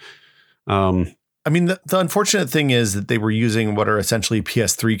audience. But I mean, the unfortunate thing is that they were using what are essentially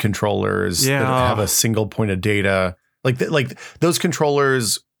PS3 controllers that have a single point of data. Like those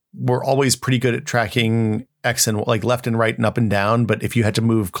controllers were always pretty good at tracking X and like left and right and up and down. But if you had to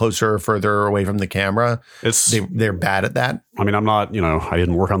move closer or further away from the camera, they're bad at that. I mean, I'm not, I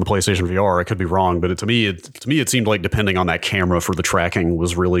didn't work on the PlayStation VR. I could be wrong, but to me, it seemed like depending on that camera for the tracking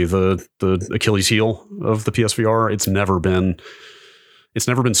was really the Achilles heel of the PSVR. It's never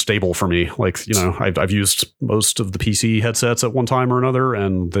been stable for me. Like, I've used most of the PC headsets at one time or another,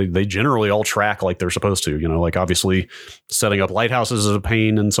 and they generally all track like they're supposed to, like obviously setting up lighthouses is a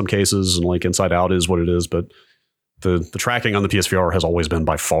pain in some cases, and like Inside Out is what it is. But the tracking on the PSVR has always been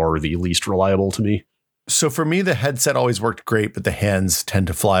by far the least reliable to me. So for me, the headset always worked great, but the hands tend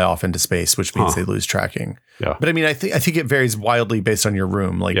to fly off into space, which means they lose tracking. Yeah. But I mean, I think it varies wildly based on your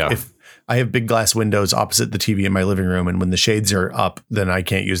room. Like if I have big glass windows opposite the TV in my living room, and when the shades are up, then I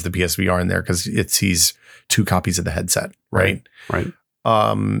can't use the PSVR in there because it sees 2 copies of the headset. Right.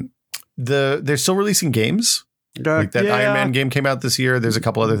 They're still releasing games. Like that Iron Man game came out this year. There's a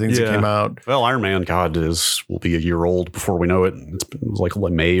couple other things that came out. Well, Iron Man, will be a year old before we know it. It was like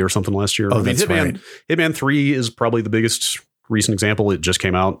May or something last year. Oh, that's right. Hitman 3 is probably the biggest recent example. It just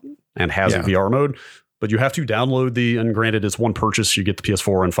came out and has a VR mode. but you have to download and granted, it's one purchase. You get the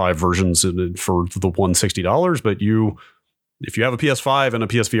PS4 and 5 versions for the $160. But if you have a PS5 and a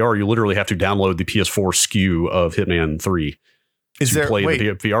PSVR, you literally have to download the PS4 SKU of Hitman 3 to play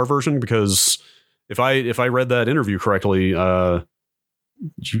the VR version. Because if I read that interview correctly,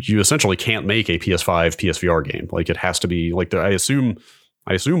 you essentially can't make a PS5 PSVR game. Like, it has to be like I assume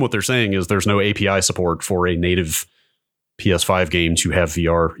what they're saying is there's no API support for a native PS5 game to have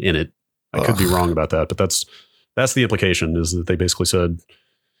VR in it. I could be wrong about that, but that's the implication, is that they basically said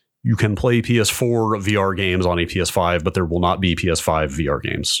you can play PS4 VR games on a PS5, but there will not be PS5 VR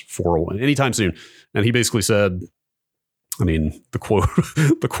games for anytime soon. And he basically said, I mean, the quote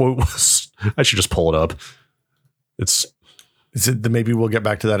was, I should just pull it up. Is it maybe we'll get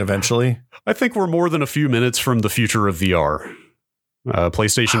back to that eventually? I think we're more than a few minutes from the future of VR.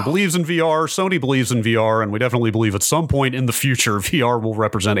 PlayStation believes in VR, Sony believes in VR, and we definitely believe at some point in the future, VR will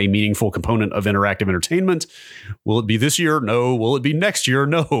represent a meaningful component of interactive entertainment. Will it be this year? No. Will it be next year?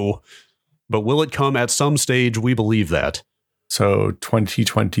 No. But will it come at some stage? We believe that. So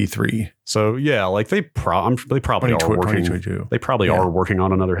 2023. So yeah, like they probably are working. They probably are working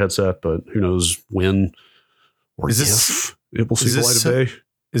on another headset, but who knows when or if it will see the light of day.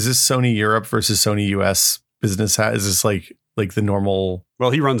 Is this Sony Europe versus Sony US business? Is this like the normal?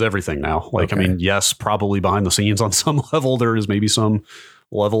 Well, he runs everything now. Like, okay. I mean, yes, probably behind the scenes on some level, there is maybe some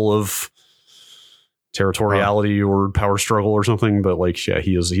level of territoriality or power struggle or something. But like, yeah,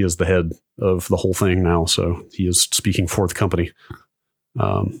 he is the head of the whole thing now. So he is speaking for the company.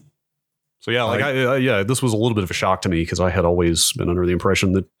 So yeah, like this was a little bit of a shock to me, because I had always been under the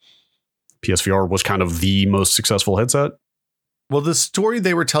impression that PSVR was kind of the most successful headset. Well, the story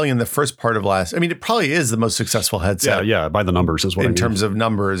they were telling in the first part of it probably is the most successful headset. Yeah, by the numbers is what I mean. In terms of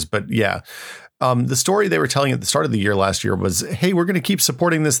numbers, but yeah. The story they were telling at the start of the year last year was, hey, we're going to keep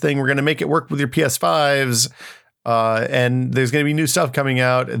supporting this thing. We're going to make it work with your PS5s. And there's going to be new stuff coming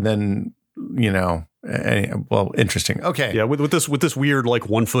out. And then, interesting. Okay. Yeah, with this weird, like,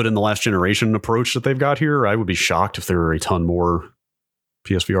 1 foot in the last generation approach that they've got here, I would be shocked if there are a ton more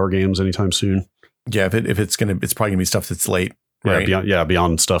PSVR games anytime soon. Yeah, it's probably going to be stuff that's late. Right.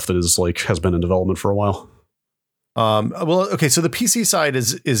 Beyond stuff that is has been in development for a while. Well, okay, so the PC side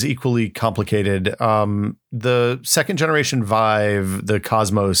is equally complicated. The second generation Vive, the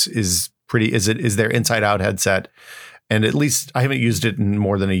Cosmos, is their inside out headset. And at least I haven't used it in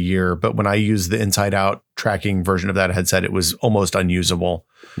more than a year, but when I used the inside out tracking version of that headset, it was almost unusable.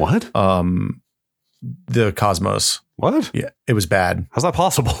 What? The Cosmos. What? Yeah, it was bad. How's that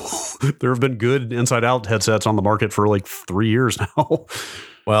possible? There have been good inside out headsets on the market for like 3 years now.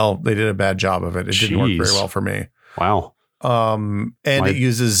 Well, they did a bad job of it. It didn't work very well for me. Wow. It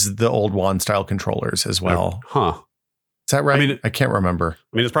uses the old wand style controllers as well. Huh. Is that right? I can't remember.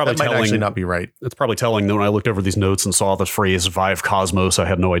 It's probably might actually not be right. It's probably telling that when I looked over these notes and saw the phrase Vive Cosmos, I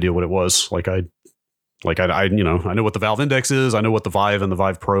had no idea what it was. I know what the Valve Index is. I know what the Vive and the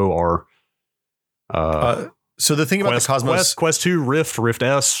Vive Pro are. So the thing about the Cosmos, Quest 2, Rift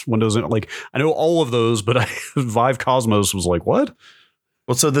S, Windows, I know all of those, but Vive Cosmos was like, what?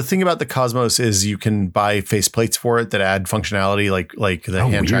 Well, so the thing about the Cosmos is you can buy faceplates for it that add functionality, like the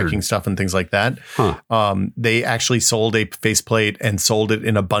hand tracking stuff and things like that. Huh. They actually sold a faceplate and sold it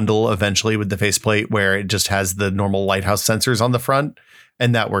in a bundle eventually with the faceplate, where it just has the normal lighthouse sensors on the front,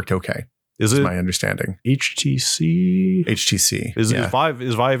 and that worked okay. Is it my understanding? HTC? Is Vive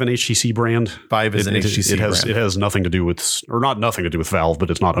an HTC brand? Vive is an HTC brand. It has nothing to do with, or not nothing to do with Valve, but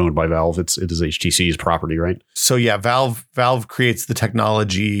it's not owned by Valve. It is HTC's property, right? So yeah, Valve creates the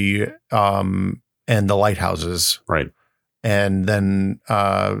technology and the lighthouses. Right. And then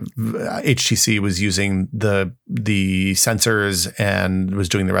HTC was using the sensors and was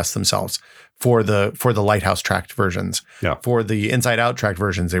doing the rest themselves for the lighthouse tracked versions. Yeah. For the inside out tracked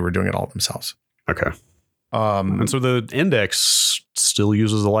versions, they were doing it all themselves. Okay. And so the Index still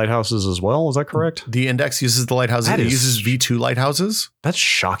uses the lighthouses as well. Is that correct? The Index uses the lighthouses. It uses V2 lighthouses. That's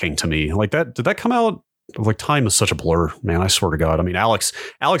shocking to me. Like that. Did that come out? Like, time is such a blur, man. I swear to God. I mean, Alex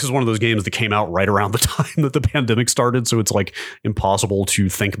is one of those games that came out right around the time that the pandemic started. So it's like impossible to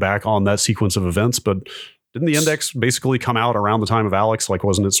think back on that sequence of events. But didn't the Index basically come out around the time of Alex? Like,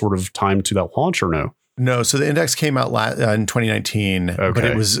 wasn't it sort of timed to that launch or no? No. So the Index came out in 2019, but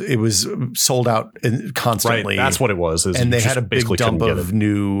it was sold out constantly. Right, that's what it was. And they had a big dump of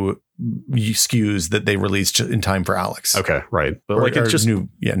new SKUs that they released in time for Alex. Okay, right. But it's just new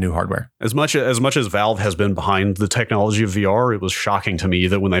hardware. As much as Valve has been behind the technology of VR, it was shocking to me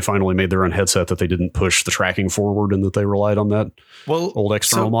that when they finally made their own headset that they didn't push the tracking forward and that they relied on that old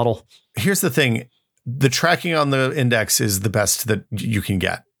external model. Here's the thing. The tracking on the Index is the best that you can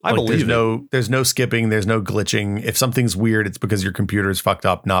get. I believe there's no skipping, there's no glitching. If something's weird, it's because your computer is fucked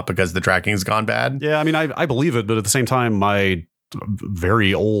up, not because the tracking's gone bad. Yeah, I mean, I believe it, but at the same time, my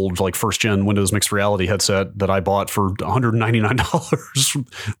very old, like first gen Windows mixed reality headset that I bought for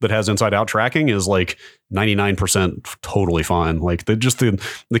 $199 that has inside out tracking is like 99% totally fine. Like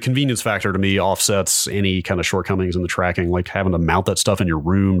the convenience factor to me offsets any kind of shortcomings in the tracking, like having to mount that stuff in your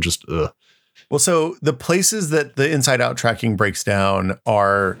room. Just Well, so the places that the inside out tracking breaks down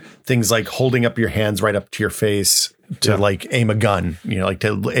are things like holding up your hands right up to your face to like aim a gun, like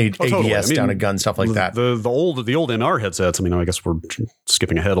to ADS down a gun, stuff like that. The old MR headsets. I mean, I guess we're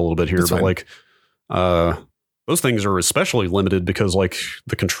skipping ahead a little bit here, That's but fine. like those things are especially limited because like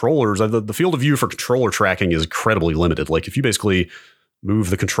the controllers, the field of view for controller tracking is incredibly limited. Like if you basically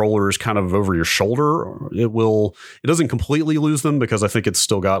move the controllers kind of over your shoulder, it doesn't completely lose them because I think it's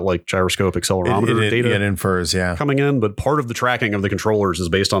still got like gyroscope accelerometer data. It infers, coming in, but part of the tracking of the controllers is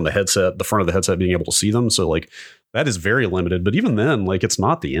based on the front of the headset being able to see them. So like that is very limited, but even then, like it's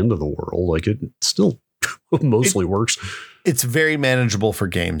not the end of the world. Like it still mostly works. It's very manageable for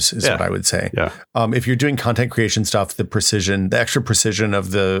games is what I would say. Yeah. If you're doing content creation stuff, the extra precision of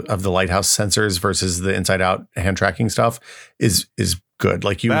the Lighthouse sensors versus the inside out hand tracking stuff is good.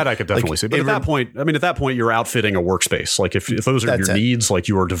 Like that I could definitely see. But at that point, you're outfitting a workspace. Like if those are your needs, like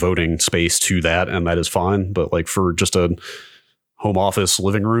you are devoting space to that, and that is fine. But like for just a home office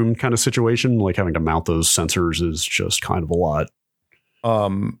living room kind of situation, like having to mount those sensors is just kind of a lot.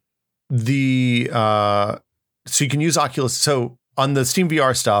 So you can use Oculus. So on the Steam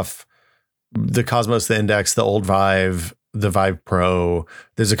VR stuff, the Cosmos, the Index, the old Vive, the Vive Pro,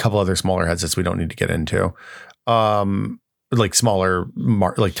 there's a couple other smaller headsets we don't need to get into. Like smaller,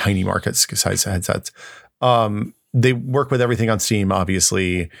 like tiny market size headsets. They work with everything on Steam,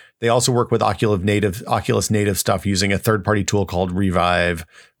 obviously. They also work with Oculus native stuff using a third-party tool called Revive,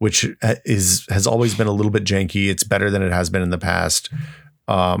 which has always been a little bit janky. It's better than it has been in the past.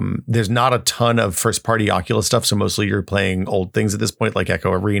 There's not a ton of first-party Oculus stuff, so mostly you're playing old things at this point, like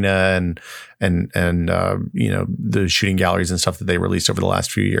Echo Arena and the shooting galleries and stuff that they released over the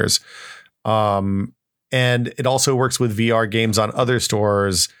last few years. And it also works with VR games on other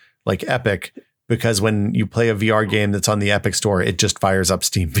stores like Epic, because when you play a VR game that's on the Epic store, it just fires up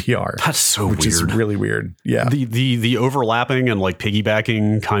Steam VR. That's so weird. Which is really weird. Yeah. The overlapping and like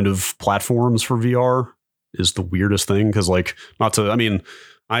piggybacking kind of platforms for VR is the weirdest thing. Cause like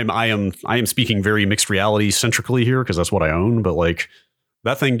I am speaking very mixed reality centrically here because that's what I own, but like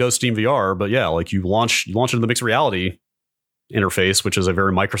that thing does Steam VR. But yeah, like you launch into the mixed reality interface, which is a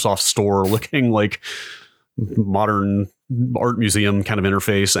very Microsoft store looking like modern art museum kind of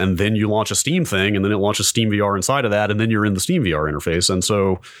interface, and then you launch a Steam thing, and then it launches Steam VR inside of that, and then you're in the Steam VR interface. And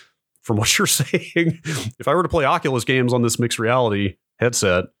so from what you're saying, if I were to play Oculus games on this mixed reality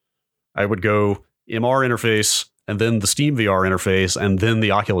headset, I would go MR interface and then the Steam VR interface and then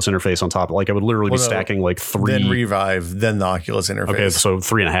the Oculus interface on top. Like I would literally be stacking like three. Then Revive, then the Oculus interface. Okay, so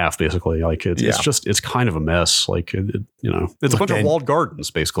 3.5 basically. Like it's kind of a mess. Like it's a bunch of walled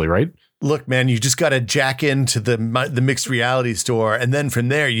gardens basically, right? Look, man, you just got to jack into the mixed reality store, and then from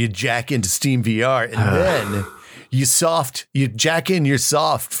there you jack into Steam VR, and then you jack in your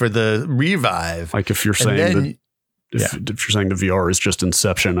soft for the Revive. Like if you're saying if you're saying the VR is just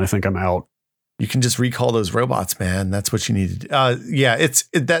Inception, I think I'm out. You can just recall those robots, man. That's what you need to do.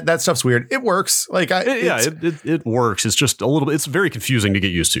 That stuff's weird. It works. Like it works. It's just a little bit. It's very confusing to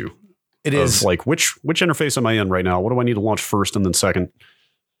get used to. It is like which interface am I in right now? What do I need to launch first and then second?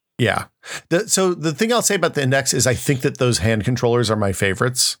 Yeah. So the thing I'll say about the Index is I think that those hand controllers are my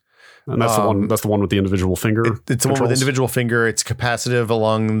favorites. And that's the one. That's the one with the individual finger. It's the one with individual finger. It's capacitive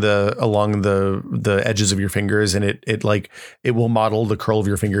along the edges of your fingers, and it will model the curl of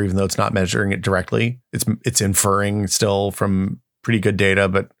your finger, even though it's not measuring it directly. It's inferring still from pretty good data,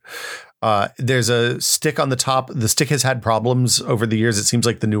 but there's a stick on the top. The stick has had problems over the years. It seems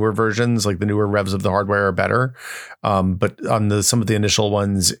like the newer versions, like the newer revs of the hardware, are better. But on some of the initial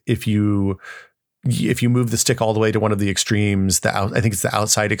ones, if you move the stick all the way to one of the extremes, I think it's the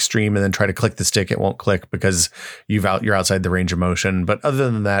outside extreme, and then try to click the stick, it won't click because you're outside the range of motion. But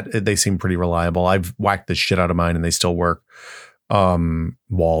other than that, they seem pretty reliable. I've whacked the shit out of mine and they still work.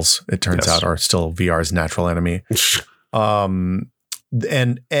 Walls, it turns out, are still VR's natural enemy. And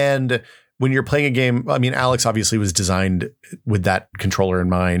when you're playing a game, I mean, Alex obviously was designed with that controller in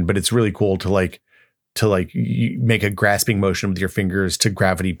mind, but it's really cool to you make a grasping motion with your fingers to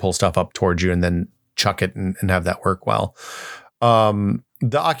gravity pull stuff up towards you and then chuck it and have that work well.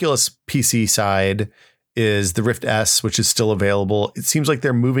 The Oculus PC side is the Rift S, which is still available. It seems like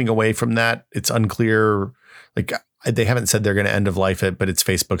they're moving away from that. It's unclear. Like They haven't said they're going to end of life it, but it's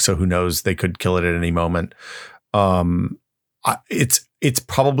Facebook, so who knows? They could kill it at any moment. It's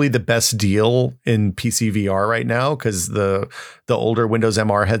probably the best deal in PC VR right now because the older Windows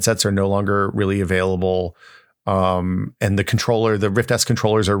MR headsets are no longer really available. And the Rift S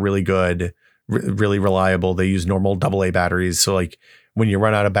controllers are really good, really reliable. They use normal AA batteries. So like when you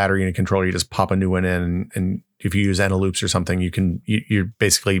run out of battery in a controller, you just pop a new one in, and if you use Eneloops or something, you're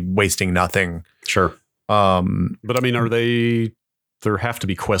basically wasting nothing. Sure. But I mean, there have to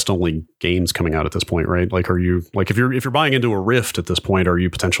be Quest only games coming out at this point, right? Like, are you like, if you're buying into a Rift at this point, are you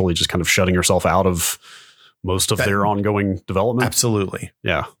potentially just kind of shutting yourself out of most of their ongoing development? Absolutely.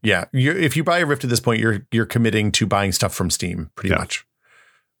 Yeah. Yeah. If you buy a Rift at this point, you're committing to buying stuff from Steam pretty much.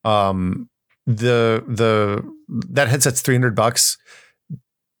 That headset's $300.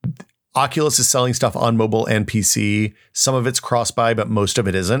 Oculus is selling stuff on mobile and PC. Some of it's cross-buy, but most of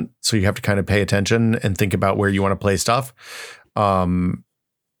it isn't. So you have to kind of pay attention and think about where you want to play stuff. I've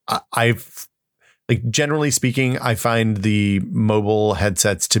like, generally speaking, I find the mobile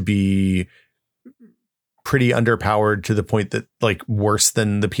headsets to be pretty underpowered to the point that like worse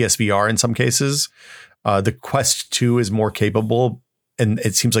than the PSVR in some cases. The Quest 2 is more capable, and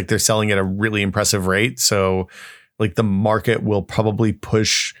it seems like they're selling at a really impressive rate. So like the market will probably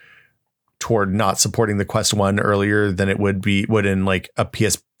push toward not supporting the Quest 1 earlier than it would in like a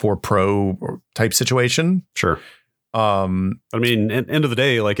PS4 Pro type situation. Sure. I mean, at the end of the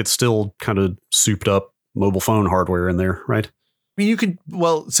day, like it's still kind of souped up mobile phone hardware in there, right? I mean,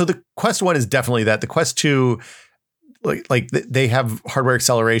 so the Quest 1 is definitely that. The Quest 2, like they have hardware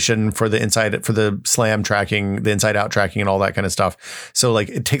acceleration for the SLAM tracking, the inside out tracking and all that kind of stuff. So like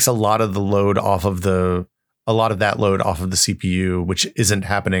it takes a lot of that load off of the CPU, which isn't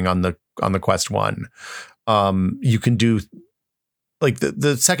happening on the Quest 1. You can do like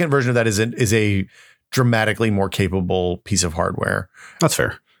the second version of that is a dramatically more capable piece of hardware. That's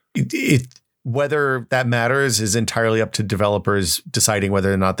fair. Whether that matters is entirely up to developers deciding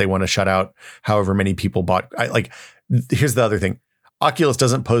whether or not they want to shut out however many people bought. Here's the other thing. Oculus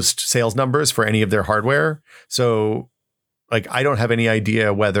doesn't post sales numbers for any of their hardware. So like, I don't have any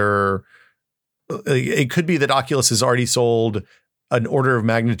idea whether it could be that Oculus has already sold an order of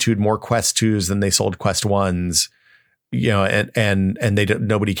magnitude more Quest 2s than they sold Quest 1s. And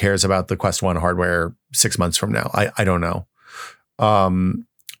nobody cares about the Quest 1 hardware 6 months from now. I don't know.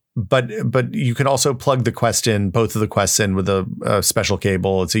 But you can also plug the Quest in, both of the Quests in with a special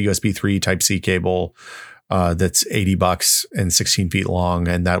cable. It's a USB 3 Type-C cable that's $80 and 16 feet long,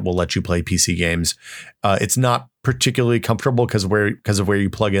 and that will let you play PC games. It's not particularly comfortable because of where you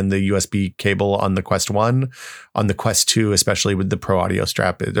plug in the USB cable on the Quest 1. On the Quest 2, especially with the Pro Audio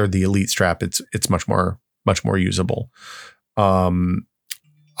strap or the Elite strap, it's much more usable.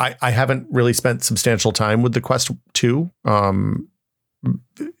 I haven't really spent substantial time with the Quest 2.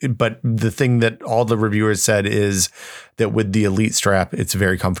 But the thing that all the reviewers said is that with the Elite strap, it's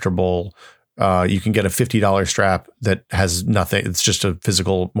very comfortable. You can get a $50 strap that has nothing. It's just a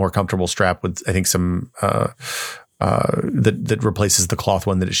physical, more comfortable strap with, I think, some that replaces the cloth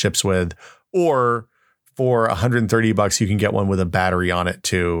one that it ships with. Or for $130, you can get one with a battery on it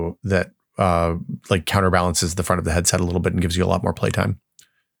too that like counterbalances the front of the headset a little bit and gives you a lot more playtime.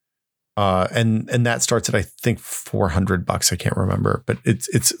 And that starts at, I think, $400. I can't remember, but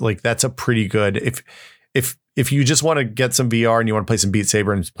it's like, that's a pretty good, if you just want to get some VR and you want to play some Beat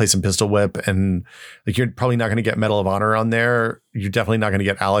Saber and play some Pistol Whip, and like, you're probably not going to get Medal of Honor on there. You're definitely not going to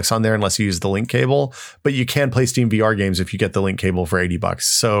get Alex on there unless you use the link cable, but you can play Steam VR games if you get the link cable for $80.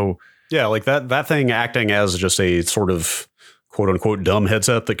 So yeah, like that thing acting as just a sort of quote unquote dumb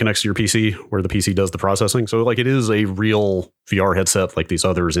headset that connects to your PC where the PC does the processing. So like it is a real VR headset like these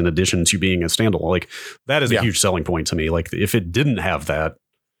others, in addition to being a standalone. Like that is a huge selling point to me. Like if it didn't have that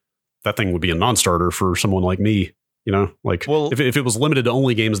thing would be a non-starter for someone like me, like, well, if it was limited to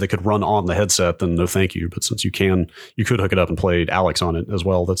only games that could run on the headset, then no, thank you. But since you could hook it up and play Alex on it as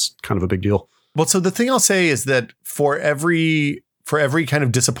well. That's kind of a big deal. Well, so the thing I'll say is that for every kind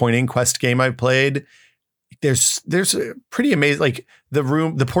of disappointing Quest game I've played, there's a pretty amazing, like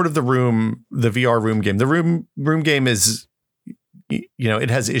the Port of the Room, the VR room game. The room game is,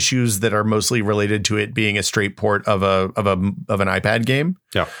 it has issues that are mostly related to it being a straight port of an iPad game.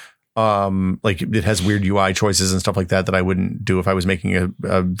 Yeah. Like it has weird UI choices and stuff like that I wouldn't do if I was making a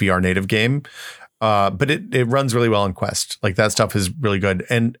VR native game. But it runs really well on Quest. Like that stuff is really good.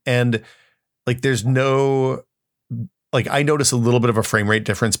 And like there's no, like I notice a little bit of a frame rate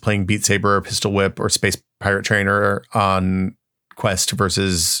difference playing Beat Saber or Pistol Whip or Space Pirate Trainer on Quest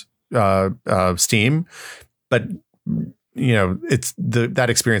versus Steam. But it's that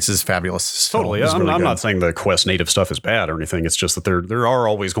experience is fabulous. Totally. I'm not saying the Quest native stuff is bad or anything. It's just that there are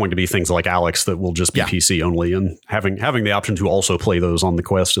always going to be things like Alex that will just be PC only, and having the option to also play those on the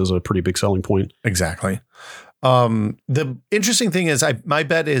Quest is a pretty big selling point. Exactly. The interesting thing is, my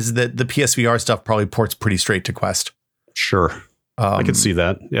bet is that the PSVR stuff probably ports pretty straight to Quest. Sure. I could see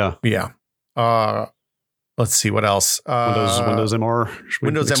that. Yeah. Yeah. Let's see what else. Windows MR.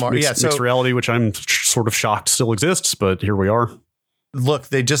 Mixed reality, which I'm sort of shocked still exists, but here we are. Look,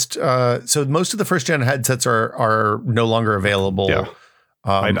 they just so most of the first gen headsets are no longer available. Yeah.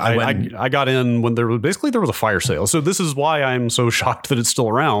 I got in when there was a fire sale. So this is why I'm so shocked that it's still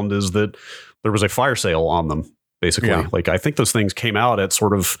around, is that there was a fire sale on them, basically. Yeah. Like, I think those things came out at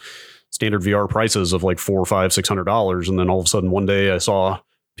sort of standard VR prices of like $400, $500, $600. And then all of a sudden one day I saw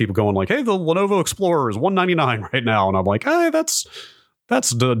people going like, hey, the Lenovo Explorer is $199 right now. And I'm like, hey, that's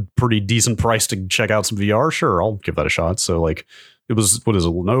a pretty decent price to check out some VR. Sure, I'll give that a shot. So like, it was, what is it?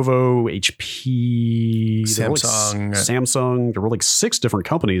 Lenovo, HP, Samsung. There were like 6 different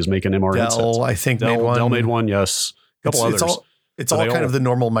companies making MR headsets. Dell, I think, made one. Dell made one, yes. A couple others. It's all kind of the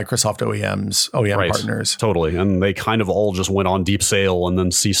normal Microsoft OEM right, partners. Totally. And they kind of all just went on deep sale and then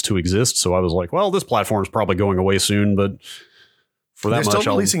ceased to exist. So I was like, well, this platform is probably going away soon, but for that much, they're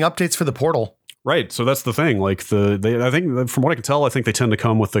still releasing updates for the Portal. Right. So that's the thing. Like I think from what I can tell, I think they tend to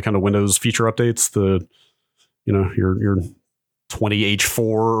come with the kind of Windows feature updates, your 20H4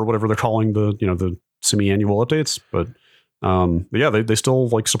 or whatever they're calling the semi-annual updates. But yeah, they still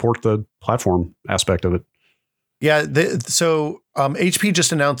like support the platform aspect of it. Yeah. So HP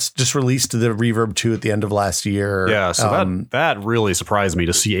just released the Reverb 2 at the end of last year. Yeah. So that really surprised me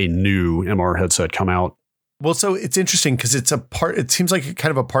to see a new MR headset come out. Well, so it's interesting because it seems like kind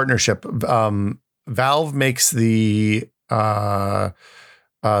of a partnership. Valve makes the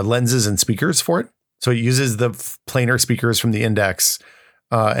lenses and speakers for it. So it uses the planar speakers from the Index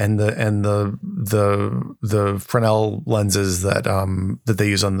and the Fresnel lenses that they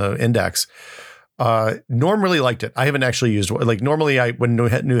use on the Index. Norm really liked it. I haven't actually used one. Like, normally when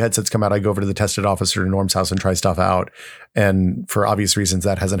new headsets come out, I go over to the tested officer to Norm's house and try stuff out. And for obvious reasons,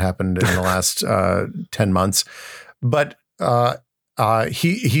 that hasn't happened in the last 10 months. But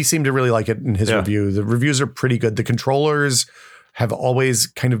he seemed to really like it in his review. The reviews are pretty good. The controllers have always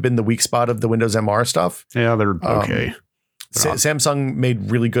kind of been the weak spot of the Windows MR stuff. Yeah, they're okay. Samsung made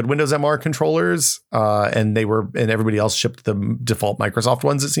really good Windows MR controllers, and everybody else shipped the default Microsoft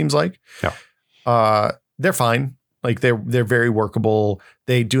ones, it seems like. Yeah. They're fine. Like, they're very workable.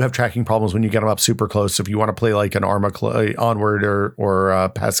 They do have tracking problems when you get them up super close. So if you want to play like an Arma Onward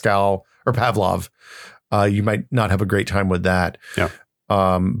or Pascal or Pavlov, you might not have a great time with that. Yeah.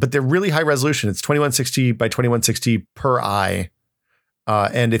 But they're really high resolution. It's 2160 by 2160 per eye.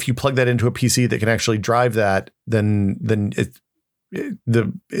 And if you plug that into a PC that can actually drive that, then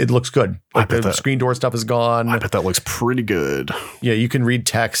it looks good. Like, the screen door stuff is gone. I bet that looks pretty good. Yeah, you can read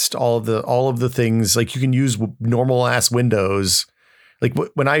text, all of the things. Like, you can use normal ass Windows. Like,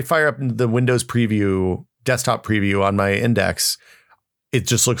 when I fire up the Windows preview, desktop preview on my Index, it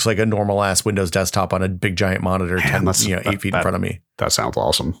just looks like a normal ass Windows desktop on a big giant monitor, 8 feet in front of me. That sounds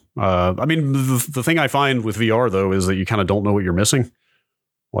awesome. I mean, the thing I find with VR though is that you kind of don't know what you're missing.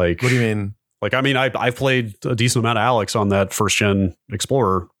 Like, what do you mean? Like, I mean, I've played a decent amount of Alex on that first gen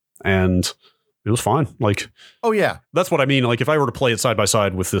Explorer, and it was fine. Like, oh yeah, that's what I mean. Like, if I were to play it side by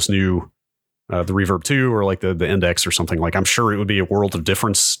side with this new, the Reverb 2 or like the Index or something, like, I'm sure it would be a world of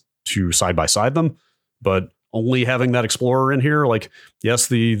difference to side by side them. But only having that Explorer in here, like, yes,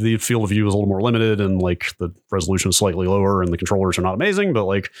 the field of view is a little more limited, and like the resolution is slightly lower, and the controllers are not amazing, but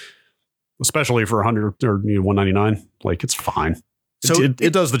like, especially for $100 or $199, like, it's fine. So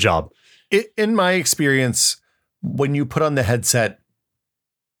it does the job. In my experience, when you put on the headset,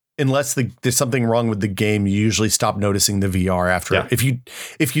 unless there's something wrong with the game, you usually stop noticing the VR after. Yeah.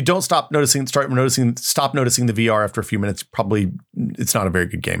 If you don't stop noticing the VR after a few minutes, probably it's not a very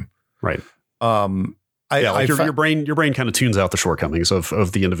good game. Right. Your brain kind of tunes out the shortcomings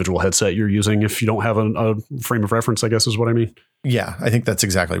of the individual headset you're using if you don't have a frame of reference, I guess is what I mean. Yeah, I think that's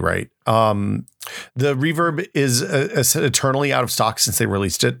exactly right. The Reverb is eternally out of stock since they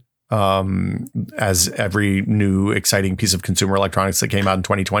released it. As every new exciting piece of consumer electronics that came out in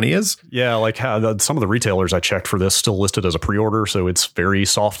 2020 is. Yeah, like some of the retailers I checked for this still listed as a pre-order, so it's very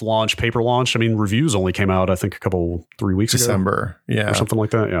soft launch, paper launch. I mean, reviews only came out, I think, 3 weeks ago. December, yeah, or something like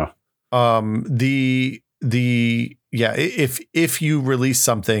that. Yeah. If you release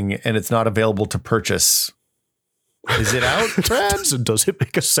something and it's not available to purchase, is it out, Brad? Does it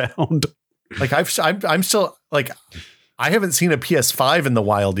make a sound? Like, I'm still like, I haven't seen a PS5 in the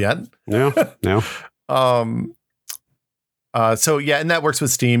wild yet. No. So yeah, and that works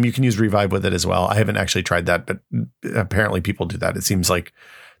with Steam. You can use Revive with it as well. I haven't actually tried that, but apparently people do that. It seems like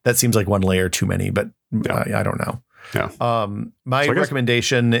one layer too many, but I don't know. Yeah. My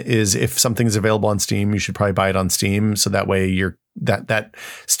recommendation is if something's available on Steam, you should probably buy it on Steam. So that way that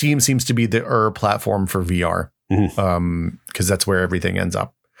Steam seems to be the platform for VR. Because that's where everything ends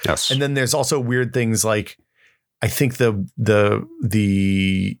up. Yes. And then there's also weird things like I think the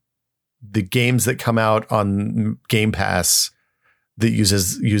games that come out on Game Pass that use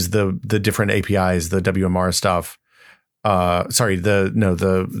the different APIs, the WMR stuff. What are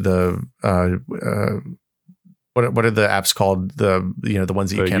the apps called? The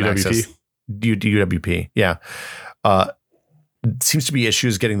ones that you can't access. UWP. Yeah. Seems to be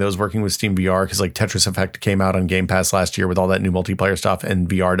issues getting those working with Steam VR because like Tetris Effect came out on Game Pass last year with all that new multiplayer stuff, and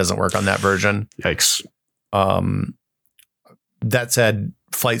VR doesn't work on that version. Yikes. That said,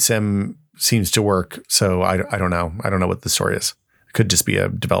 Flight Sim seems to work, so I don't know. I don't know what the story is. It could just be a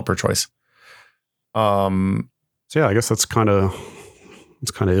developer choice. So yeah, I guess that's kind of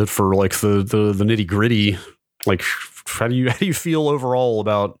it for like the nitty gritty. Like, how do you feel overall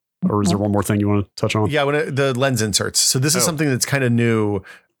about? Or is there one more thing you want to touch on? Yeah, the lens inserts. So this is something that's kind of new.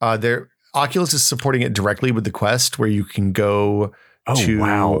 Oculus is supporting it directly with the Quest, where you can go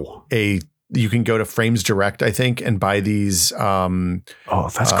you can go to Frames Direct, I think, and buy these.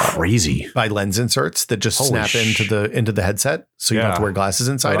 That's crazy! Buy lens inserts that just snap into the headset, so you don't have to wear glasses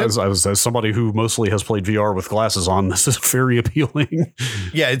inside it. As somebody who mostly has played VR with glasses on, this is very appealing.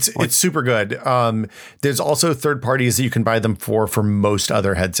 Yeah, it's super good. There's also third parties that you can buy them for most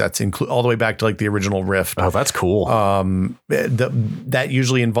other headsets, all the way back to like the original Rift. Oh, that's cool. That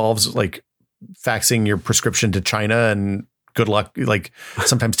usually involves like faxing your prescription to China and. Good luck, like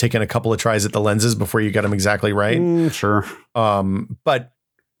sometimes taking a couple of tries at the lenses before you get them exactly right. Sure. But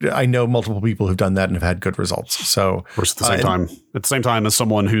I know multiple people who've done that and have had good results. So of course, at the same time as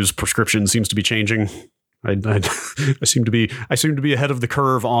someone whose prescription seems to be changing, I seem to be ahead of the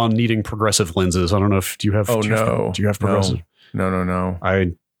curve on needing progressive lenses. I don't know if do you have progressive? No.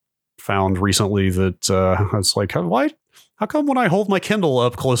 I found recently that I was like, how come when I hold my Kindle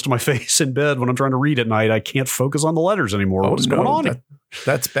up close to my face in bed when I'm trying to read at night, I can't focus on the letters anymore? What is going on?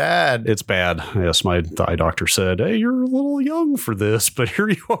 That's bad. It's bad. Yes, my eye doctor said, hey, you're a little young for this, but here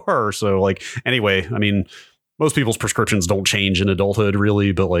you are. So like, anyway, I mean, most people's prescriptions don't change in adulthood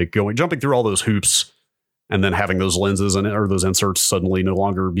really, but like jumping through all those hoops and then having those lenses or those inserts suddenly no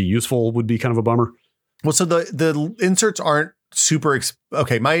longer be useful would be kind of a bummer. Well, so the inserts aren't super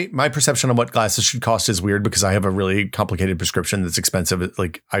okay. My perception on what glasses should cost is weird because I have a really complicated prescription that's expensive.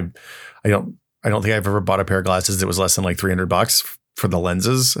 Like I don't think I've ever bought a pair of glasses that was less than like $300 for the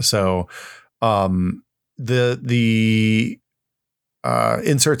lenses. So the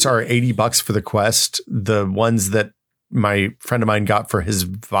inserts are $80 for the Quest. The ones that my friend of mine got for his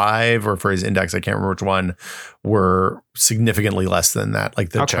Vive or for his Index, I can't remember which one, were significantly less than that.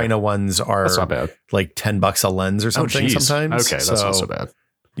 Like the China ones are that's not bad. Like $10 a lens or something sometimes. Okay, that's not so bad.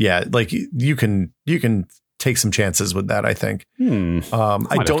 Yeah, like you can take some chances with that, I think.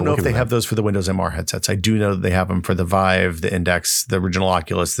 I don't know if they have those for the Windows MR headsets. I do know that they have them for the Vive, the Index, the original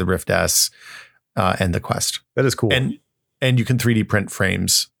Oculus, the Rift S, and the Quest. That is cool. And you can 3D print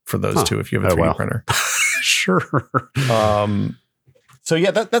frames for those two if you have a 3D printer. Sure. So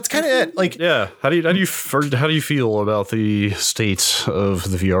yeah, that's kind of it. Like, yeah. How do you feel about the state of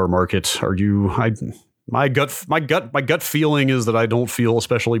the VR market? My gut feeling is that I don't feel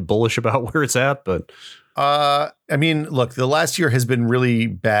especially bullish about where it's at, but I mean, look, the last year has been really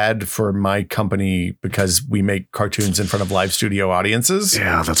bad for my company because we make cartoons in front of live studio audiences.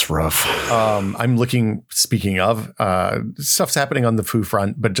 Yeah, that's rough. I'm looking, speaking of, stuff's happening on the Foo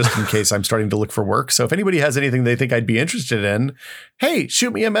front, but just in case I'm starting to look for work. So if anybody has anything they think I'd be interested in, hey,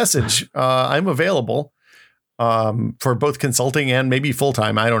 shoot me a message. I'm available for both consulting and maybe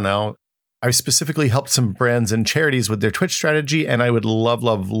full-time. I don't know. I've specifically helped some brands and charities with their Twitch strategy, and I would love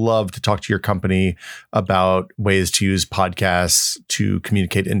to talk to your company about ways to use podcasts to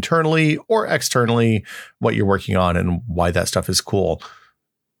communicate internally or externally what you're working on and why that stuff is cool.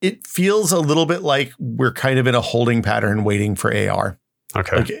 It feels a little bit like we're kind of in a holding pattern waiting for AR.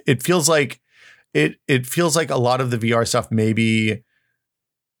 Okay. Like it feels like a lot of the VR stuff maybe.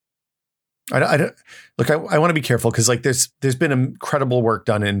 I don't look. I want to be careful because like there's been incredible work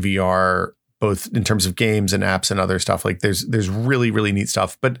done in VR, both in terms of games and apps and other stuff. Like there's really, really neat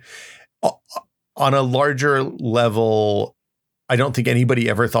stuff. But on a larger level, I don't think anybody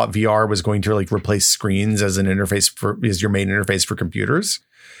ever thought VR was going to like replace screens as an interface as your main interface for computers.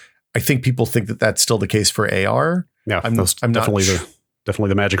 I think people think that that's still the case for AR. Yeah, I'm definitely definitely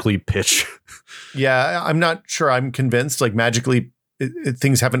the Magic Leap pitch. Yeah, I'm not sure I'm convinced. Like Magic Leap,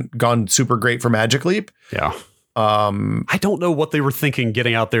 things haven't gone super great for Magic Leap. Yeah. I don't know what they were thinking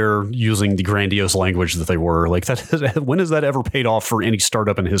getting out there using the grandiose language that they were like that. When has that ever paid off for any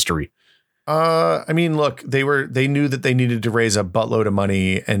startup in history? I mean, look, they knew that they needed to raise a buttload of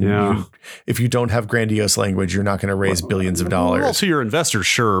money, and if you don't have grandiose language, you're not going to raise billions of dollars. Well, to your investors,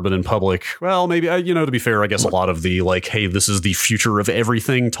 sure, but in public, well, maybe, to be fair, I guess a lot of the like, hey, this is the future of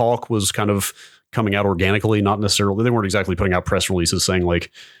everything talk was kind of coming out organically, not necessarily. They weren't exactly putting out press releases saying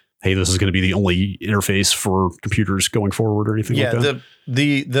like, hey, this is going to be the only interface for computers going forward or anything like that.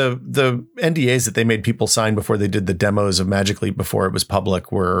 The NDAs that they made people sign before they did the demos of Magic Leap before it was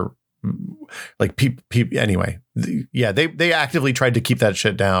public were like anyway. They actively tried to keep that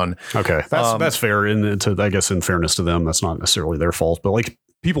shit down. Okay, that's fair. And I guess in fairness to them, that's not necessarily their fault. But like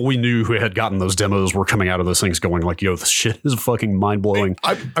people we knew who had gotten those demos were coming out of those things going like, yo, this shit is fucking mind blowing.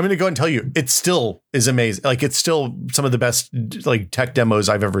 I'm going to go and tell you, it still is amazing. Like it's still some of the best like tech demos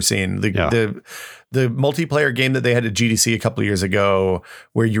I've ever seen. The multiplayer game that they had at GDC a couple of years ago,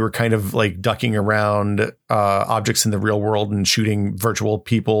 where you were kind of like ducking around objects in the real world and shooting virtual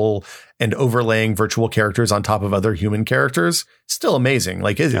people and overlaying virtual characters on top of other human characters. Still amazing.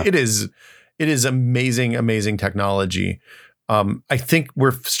 Like it is amazing technology. I think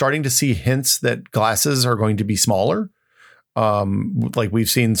we're starting to see hints that glasses are going to be smaller. Like we've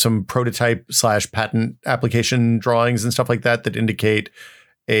seen some prototype / patent application drawings and stuff like that indicate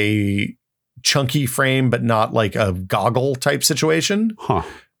a chunky frame, but not like a goggle type situation.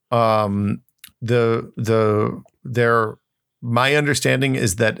 My understanding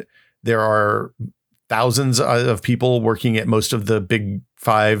is that there are thousands of people working at most of the big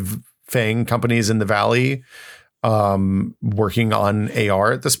 5 FANG companies in the Valley, working on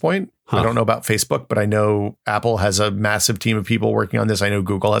AR at this point. I don't know about Facebook, but I know Apple has a massive team of people working on this. I know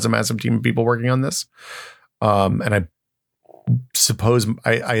Google has a massive team of people working on this. And I suppose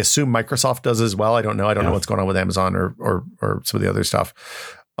I assume Microsoft does as well. I don't know. I don't know what's going on with Amazon or some of the other stuff.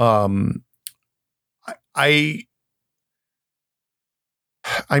 I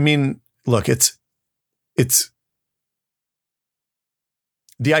mean, look, it's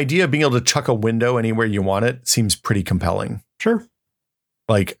the idea of being able to chuck a window anywhere you want it seems pretty compelling. Sure.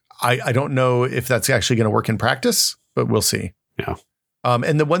 Like, I don't know if that's actually going to work in practice, but we'll see. Yeah.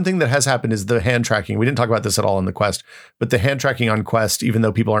 And the one thing that has happened is the hand tracking. We didn't talk about this at all on the Quest, but the hand tracking on Quest, even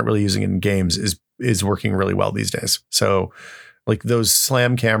though people aren't really using it in games, is working really well these days. So like those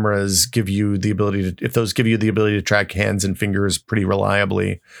SLAM cameras give you the ability to, if those give you the ability to track hands and fingers pretty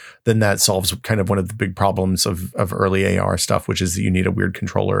reliably, then that solves kind of one of the big problems of early AR stuff, which is that you need a weird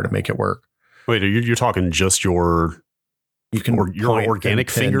controller to make it work. Wait, you're talking just your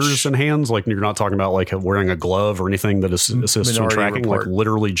organic fingers and hands? Like you're not talking about like wearing a glove or anything that assists in tracking, like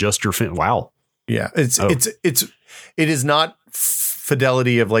literally just your wow. Yeah. It is not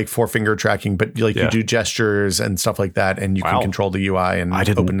fidelity of like 4-finger tracking, but like you do gestures and stuff like that, and you can control the UI and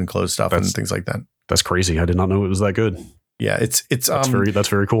open and close stuff and things like that. That's crazy. I did not know it was that good. Yeah, it's that's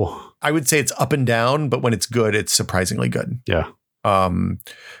very cool. I would say it's up and down, but when it's good, it's surprisingly good. Yeah.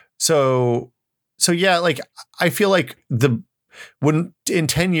 So yeah, like I feel like when in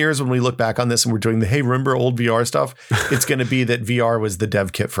 10 years, when we look back on this and we're doing hey, remember old VR stuff, it's going to be that VR was the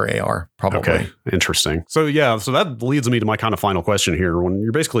dev kit for AR, probably. Okay, interesting. So yeah, so that leads me to my kind of final question here. When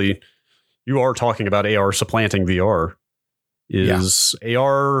you are talking about AR supplanting VR, is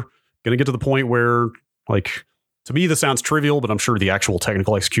AR going to get to the point where, like, to me, this sounds trivial, but I'm sure the actual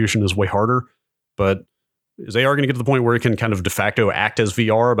technical execution is way harder. But is AR going to get to the point where it can kind of de facto act as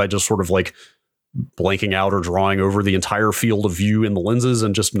VR by just sort of like blanking out or drawing over the entire field of view in the lenses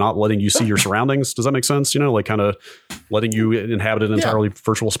and just not letting you see your surroundings? Does that make sense? Like kind of letting you inhabit an entirely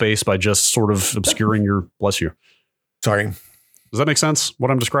virtual space by just sort of obscuring your, bless you. Sorry. Does that make sense?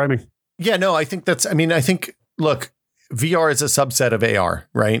 What I'm describing? Yeah, no, I think look, VR is a subset of AR,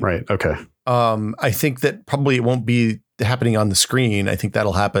 right? Right. Okay. I think that probably it won't be happening on the screen. I think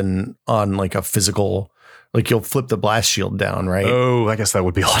that'll happen on like a physical, like you'll flip the blast shield down, right? Oh, I guess that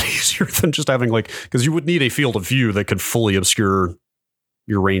would be a lot easier than just having because you would need a field of view that could fully obscure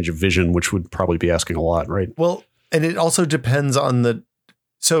your range of vision, which would probably be asking a lot, right? Well, and it also depends on it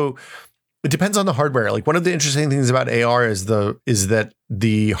depends on the hardware. Like one of the interesting things about AR is that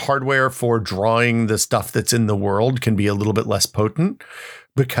the hardware for drawing the stuff that's in the world can be a little bit less potent,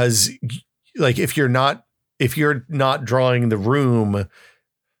 because like if you're not drawing the room,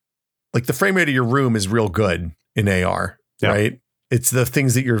 like the frame rate of your room is real good in AR, right? It's the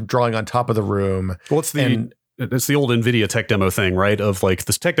things that you're drawing on top of the room. What's the it's the old NVIDIA tech demo thing, right? Of like,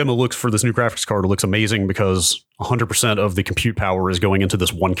 this tech demo looks for this new graphics card looks amazing because 100% of the compute power is going into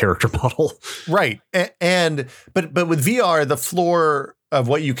this one character model. Right. But with VR, the floor of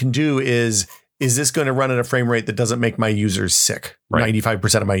what you can do is this going to run at a frame rate that doesn't make my users sick? Right.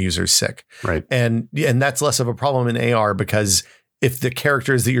 95% of my users sick. Right. And that's less of a problem in AR, because if the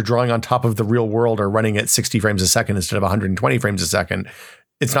characters that you're drawing on top of the real world are running at 60 frames a second instead of 120 frames a second,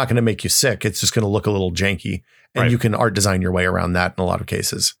 it's not going to make you sick. It's just going to look a little janky. And you can art design your way around that in a lot of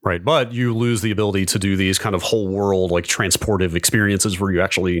cases. Right. But you lose the ability to do these kind of whole world, like transportive experiences where you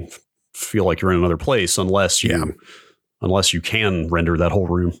actually feel like you're in another place unless you can render that whole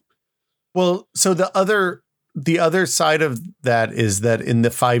room. Well, so the other side of that is that in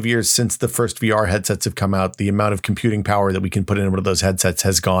the 5 years since the first VR headsets have come out, the amount of computing power that we can put into one of those headsets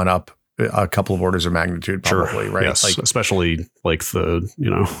has gone up a couple of orders of magnitude, probably. Sure. Right. Yes, like, especially like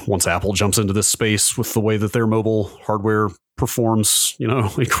once Apple jumps into this space with the way that their mobile hardware performs,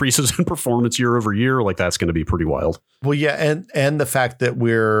 increases in performance year over year, like that's going to be pretty wild. Well, yeah. And the fact that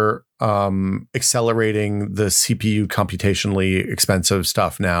we're accelerating the CPU computationally expensive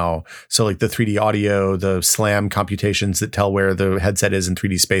stuff now. So like the 3D audio, the SLAM computations that tell where the headset is in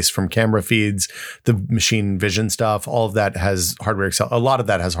 3D space from camera feeds, the machine vision stuff, all of that has a lot of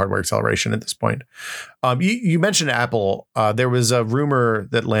that has hardware acceleration at this point. You mentioned Apple. There was a rumor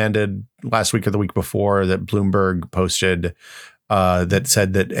that landed last week or the week before that Bloomberg posted that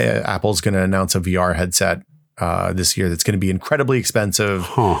said that Apple's going to announce a VR headset this year that's going to be incredibly expensive,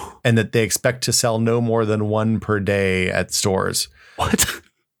 and that they expect to sell no more than one per day at stores. What?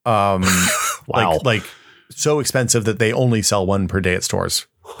 Wow. Like so expensive that they only sell one per day at stores.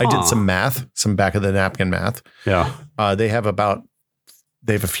 I did some math, some back of the napkin math. Yeah. They have a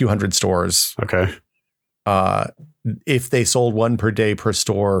few hundred stores. Okay. If they sold one per day per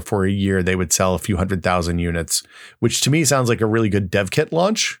store for a year, they would sell a few 100,000 units, which to me sounds like a really good dev kit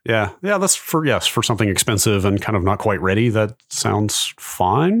launch. Yeah. Yeah. That's for something expensive and kind of not quite ready. That sounds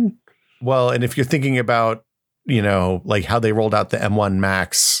fine. Well, and if you're thinking about, like how they rolled out the M1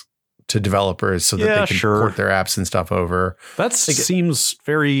 Max to developers so that they can port their apps and stuff over. That seems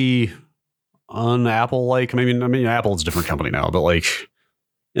very un-Apple like. I mean, Apple's a different company now, but like,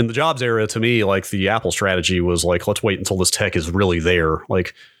 in the Jobs era, to me, like the Apple strategy was like, let's wait until this tech is really there.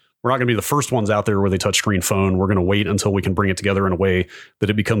 Like, we're not going to be the first ones out there with a touchscreen phone. We're going to wait until we can bring it together in a way that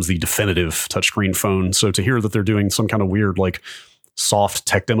it becomes the definitive touchscreen phone. So to hear that they're doing some kind of weird, like soft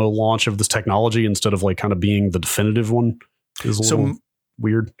tech demo launch of this technology instead of like kind of being the definitive one is a little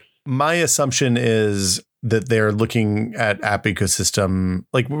weird. My assumption is that they're looking at app ecosystem.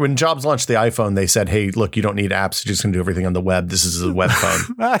 Like when Jobs launched the iPhone, they said, hey, look, you don't need apps. You're just going to do everything on the web. This is a web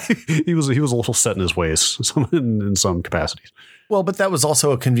phone. He was a little set in his ways in some capacities. Well, but that was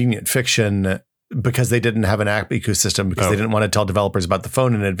also a convenient fiction because they didn't have an app ecosystem because they didn't want to tell developers about the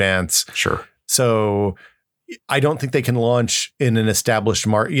phone in advance. Sure. So I don't think they can launch in an established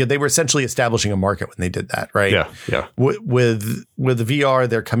market. Yeah, they were essentially establishing a market when they did that, right? Yeah, yeah. With VR,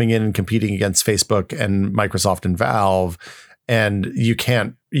 they're coming in and competing against Facebook and Microsoft and Valve, and you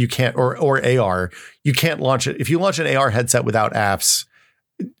can't or AR, you can't launch it. If you launch an AR headset without apps,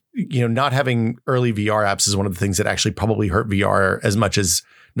 not having early VR apps is one of the things that actually probably hurt VR as much as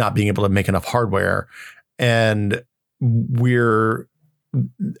not being able to make enough hardware. And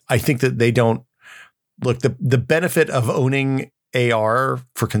I think that they don't. Look, the benefit of owning AR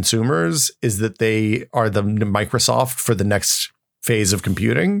for consumers is that they are the Microsoft for the next phase of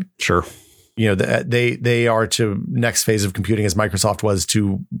computing. Sure. They are to next phase of computing as Microsoft was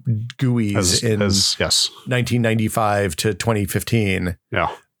to GUIs in 1995 to 2015.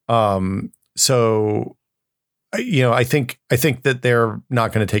 Yeah. So, I think that they're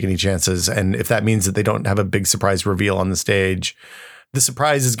not going to take any chances. And if that means that they don't have a big surprise reveal on the stage, the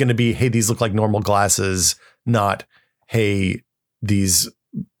surprise is going to be, hey, these look like normal glasses, not, hey,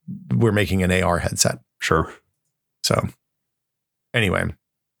 we're making an AR headset. Sure. So anyway,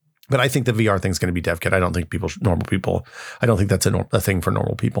 but I think the VR thing is going to be dev kit. I don't think normal people, I don't think that's a thing for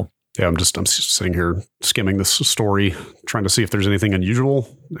normal people. Yeah, I'm just sitting here skimming this story, trying to see if there's anything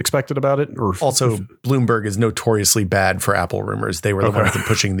unusual expected about it. Or also, Bloomberg is notoriously bad for Apple rumors. They were the ones that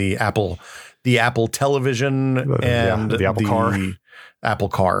pushing the Apple television and the Apple car. Apple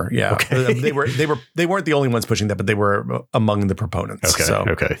car. Yeah. Okay. They weren't the only ones pushing that, but they were among the proponents.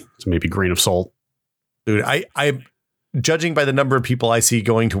 Okay. So maybe grain of salt. Dude, I judging by the number of people I see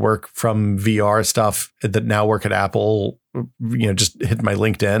going to work from VR stuff that now work at Apple, just hit my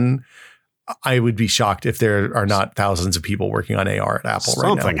LinkedIn, I would be shocked if there are not thousands of people working on AR at Apple right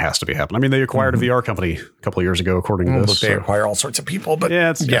now. Something has to be happening. I mean, they acquired a VR company a couple of years ago, according to this. They acquire all sorts of people, but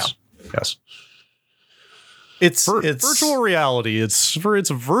yes. It's virtual reality. It's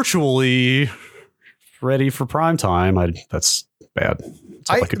virtually ready for prime time. That's bad. That's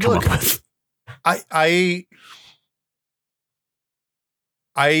all I could come up with.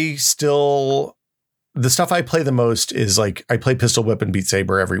 I still, the stuff I play the most is like I play Pistol Whip and Beat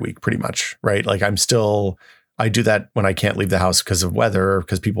Saber every week, pretty much, right? Like I do that when I can't leave the house because of weather,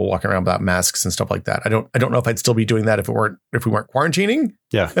 because people walking around without masks and stuff like that. I don't know if I'd still be doing that if we weren't quarantining.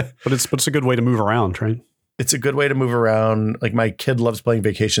 Yeah, but it's a good way to move around, right? It's a good way to move around. Like my kid loves playing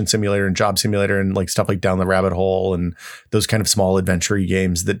Vacation Simulator and Job Simulator and like stuff like Down the Rabbit Hole and those kind of small adventure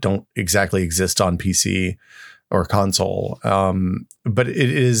games that don't exactly exist on PC or console. But it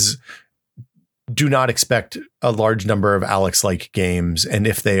is, do not expect a large number of Alex-like games. And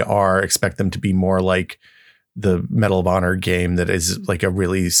if they are, expect them to be more like the Medal of Honor game that is like a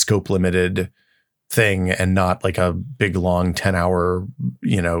really scope limited thing and not like a big long 10-hour,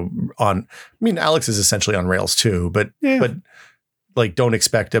 Alex is essentially on Rails too, but like don't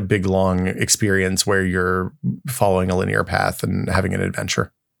expect a big long experience where you're following a linear path and having an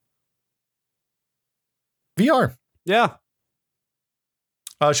adventure. VR. Yeah.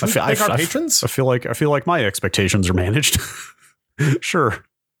 Should we thank our patrons? I feel like my expectations are managed. Sure.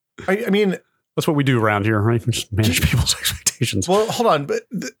 I mean, that's what we do around here, right? We just manage people's expectations. Well, hold on. But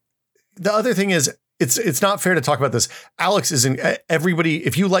the other thing is, it's not fair to talk about this. Alex is in everybody.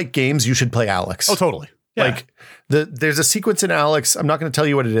 If you like games, you should play Alex. Oh, totally. Yeah. Like there's a sequence in Alex. I'm not going to tell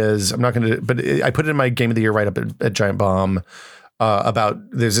you what it is. I'm not going to, but I put it in my game of the year right up at Giant Bomb about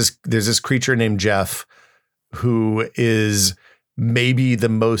there's this creature named Jeff who is maybe the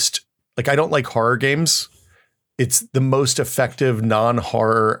most, like, I don't like horror games. It's the most effective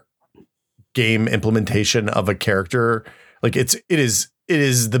non-horror game implementation of a character. Like it is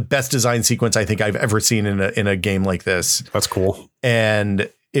the best design sequence I think I've ever seen in a game like this. That's cool. And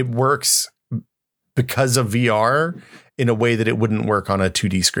it works because of VR in a way that it wouldn't work on a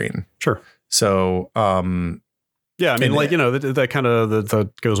 2D screen. Sure. So, yeah, I mean, that kind of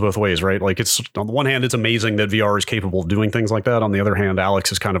that goes both ways, right? Like, it's on the one hand, it's amazing that VR is capable of doing things like that. On the other hand,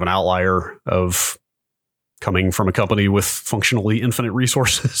 Alex is kind of an outlier of coming from a company with functionally infinite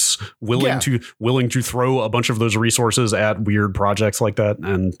resources, willing to throw a bunch of those resources at weird projects like that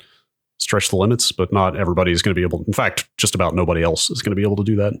and stretch the limits. But not everybody is going to be able. In fact, just about nobody else is going to be able to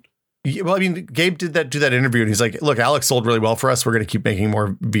do that. Yeah, well, I mean, Gabe do that interview, and he's like, "Look, Alex sold really well for us. We're going to keep making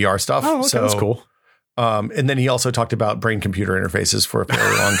more VR stuff." Oh, okay, so that's cool. And then he also talked about brain-computer interfaces for a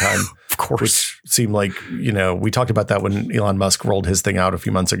very long time. Of course. Which seemed like, we talked about that when Elon Musk rolled his thing out a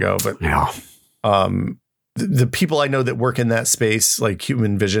few months ago. But yeah, the people I know that work in that space, like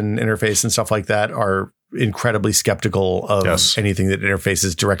human vision interface and stuff like that, are incredibly skeptical of anything that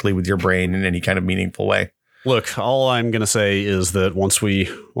interfaces directly with your brain in any kind of meaningful way. Look, all I'm going to say is that once we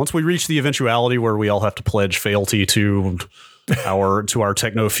reach the eventuality where we all have to pledge fealty to our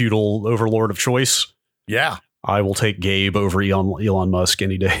techno-feudal overlord of choice, yeah, I will take Gabe over Elon Musk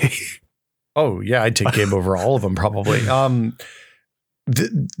any day. Oh yeah, I'd take Gabe over all of them probably.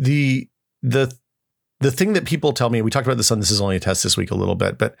 The thing that people tell me, we talked about this on This Is Only a Test this week a little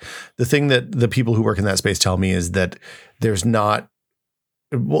bit, but the thing that the people who work in that space tell me is that there's not,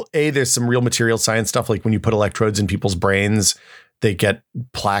 well, there's some real material science stuff. Like when you put electrodes in people's brains, they get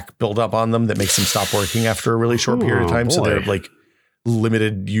plaque buildup on them that makes them stop working after a really short period of time. Boy. So they're like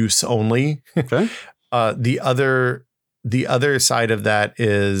limited use only. Okay. The other side of that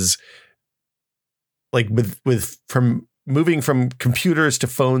is like from moving from computers to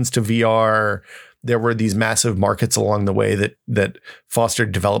phones to VR, there were these massive markets along the way that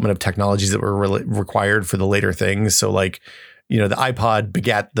fostered development of technologies that were really required for the later things. So like, the iPod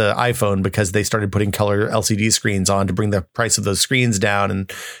begat the iPhone because they started putting color LCD screens on to bring the price of those screens down.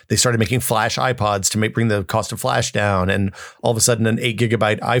 And they started making flash iPods to bring the cost of flash down. And all of a sudden an 8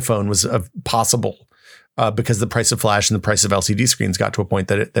 gigabyte iPhone was possible because the price of flash and the price of LCD screens got to a point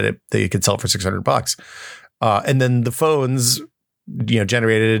that they could sell it for $600. And then the phones,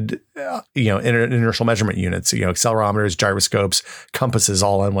 generated, inertial measurement units, accelerometers, gyroscopes, compasses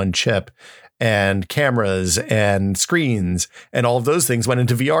all on one chip, and cameras and screens, and all of those things went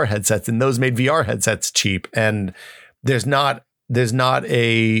into VR headsets, and those made VR headsets cheap. And there's not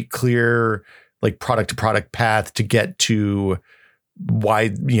a clear like product to product path to get to why,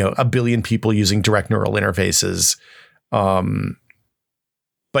 1 billion people using direct neural interfaces. But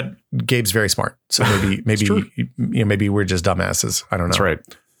Gabe's very smart. So maybe we're just dumbasses. I don't know. That's right.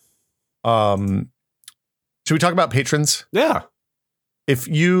 Should we talk about patrons? Yeah. If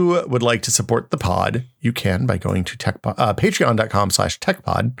you would like to support the pod, you can by going to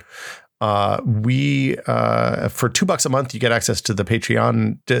patreon.com/techpod. We for $2 a month, you get access to the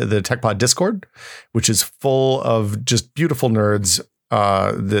Patreon, the TechPod Discord, which is full of just beautiful nerds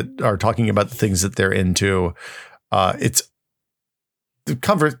that are talking about the things that they're into. It's the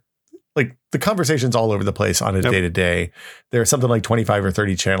conversation's all over the place on a day to day. There are something like 25 or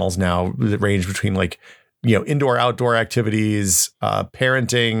 30 channels now that range between like, indoor, outdoor activities,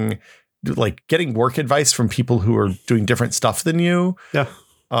 parenting, like getting work advice from people who are doing different stuff than you. Yeah.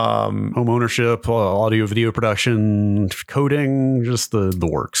 Home ownership, audio, video production, coding, just the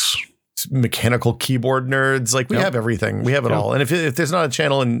works. Mechanical keyboard nerds. Like we have everything. We have it all. And if there's not a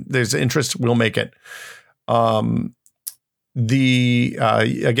channel and there's interest, we'll make it. Again,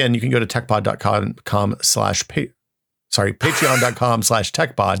 you can go to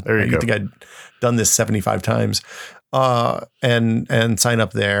patreon.com/techpod. There you go. I think I'd done this 75 times. And sign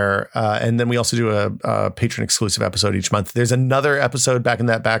up there. And then we also do a patron exclusive episode each month. There's another episode back in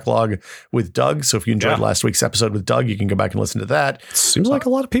that backlog with Doug. So if you enjoyed last week's episode with Doug, you can go back and listen to that. Seems like a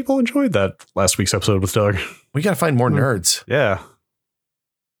lot of people enjoyed that last week's episode with Doug. We got to find more nerds. Yeah.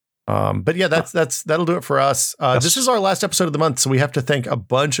 But yeah, that'll do it for us. This is our last episode of the month, so we have to thank a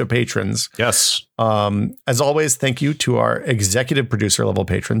bunch of patrons. Yes. As always, thank you to our executive producer level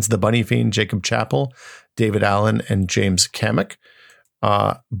patrons, the Bunny Fiend, Jacob Chappell, David Allen, and James Kamek.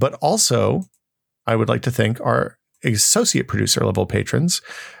 But also, I would like to thank our associate producer level patrons,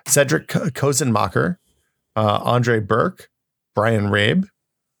 Cedric Kozenmacher, Andre Burke, Brian Rabe,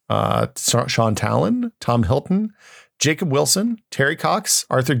 Sean Talon, Tom Hilton, Jacob Wilson, Terry Cox,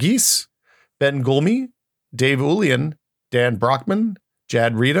 Arthur Geese, Ben Gulmy, Dave Ulian, Dan Brockman,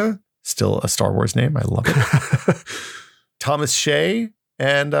 Jad Rita, still a Star Wars name. I love it. Thomas Shea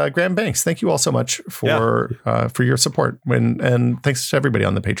and Graham Banks. Thank you all so much for your support. And thanks to everybody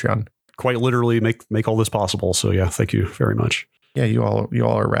on the Patreon. Quite literally make all this possible. So yeah, thank you very much. Yeah, you all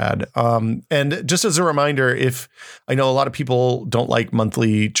are rad. And just as a reminder, if I know a lot of people don't like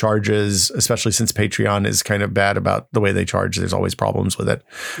monthly charges, especially since Patreon is kind of bad about the way they charge. There's always problems with it.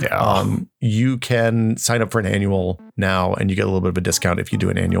 Yeah. You can sign up for an annual now, and you get a little bit of a discount if you do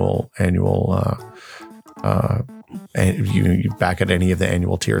an annual. And you back at any of the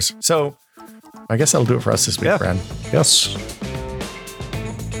annual tiers. So I guess that'll do it for us this week, Brad. Yes.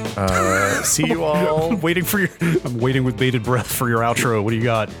 See you all. I'm waiting with bated breath for your outro. What do you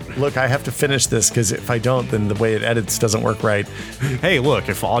got? Look, I have to finish this because if I don't, then the way it edits doesn't work right. Hey, look,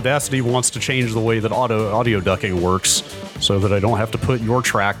 if Audacity wants to change the way that audio ducking works so that I don't have to put your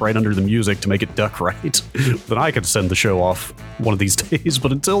track right under the music to make it duck right, then I can send the show off one of these days.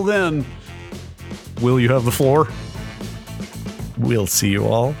 But until then, will you have the floor? We'll see you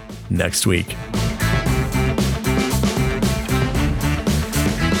all next week.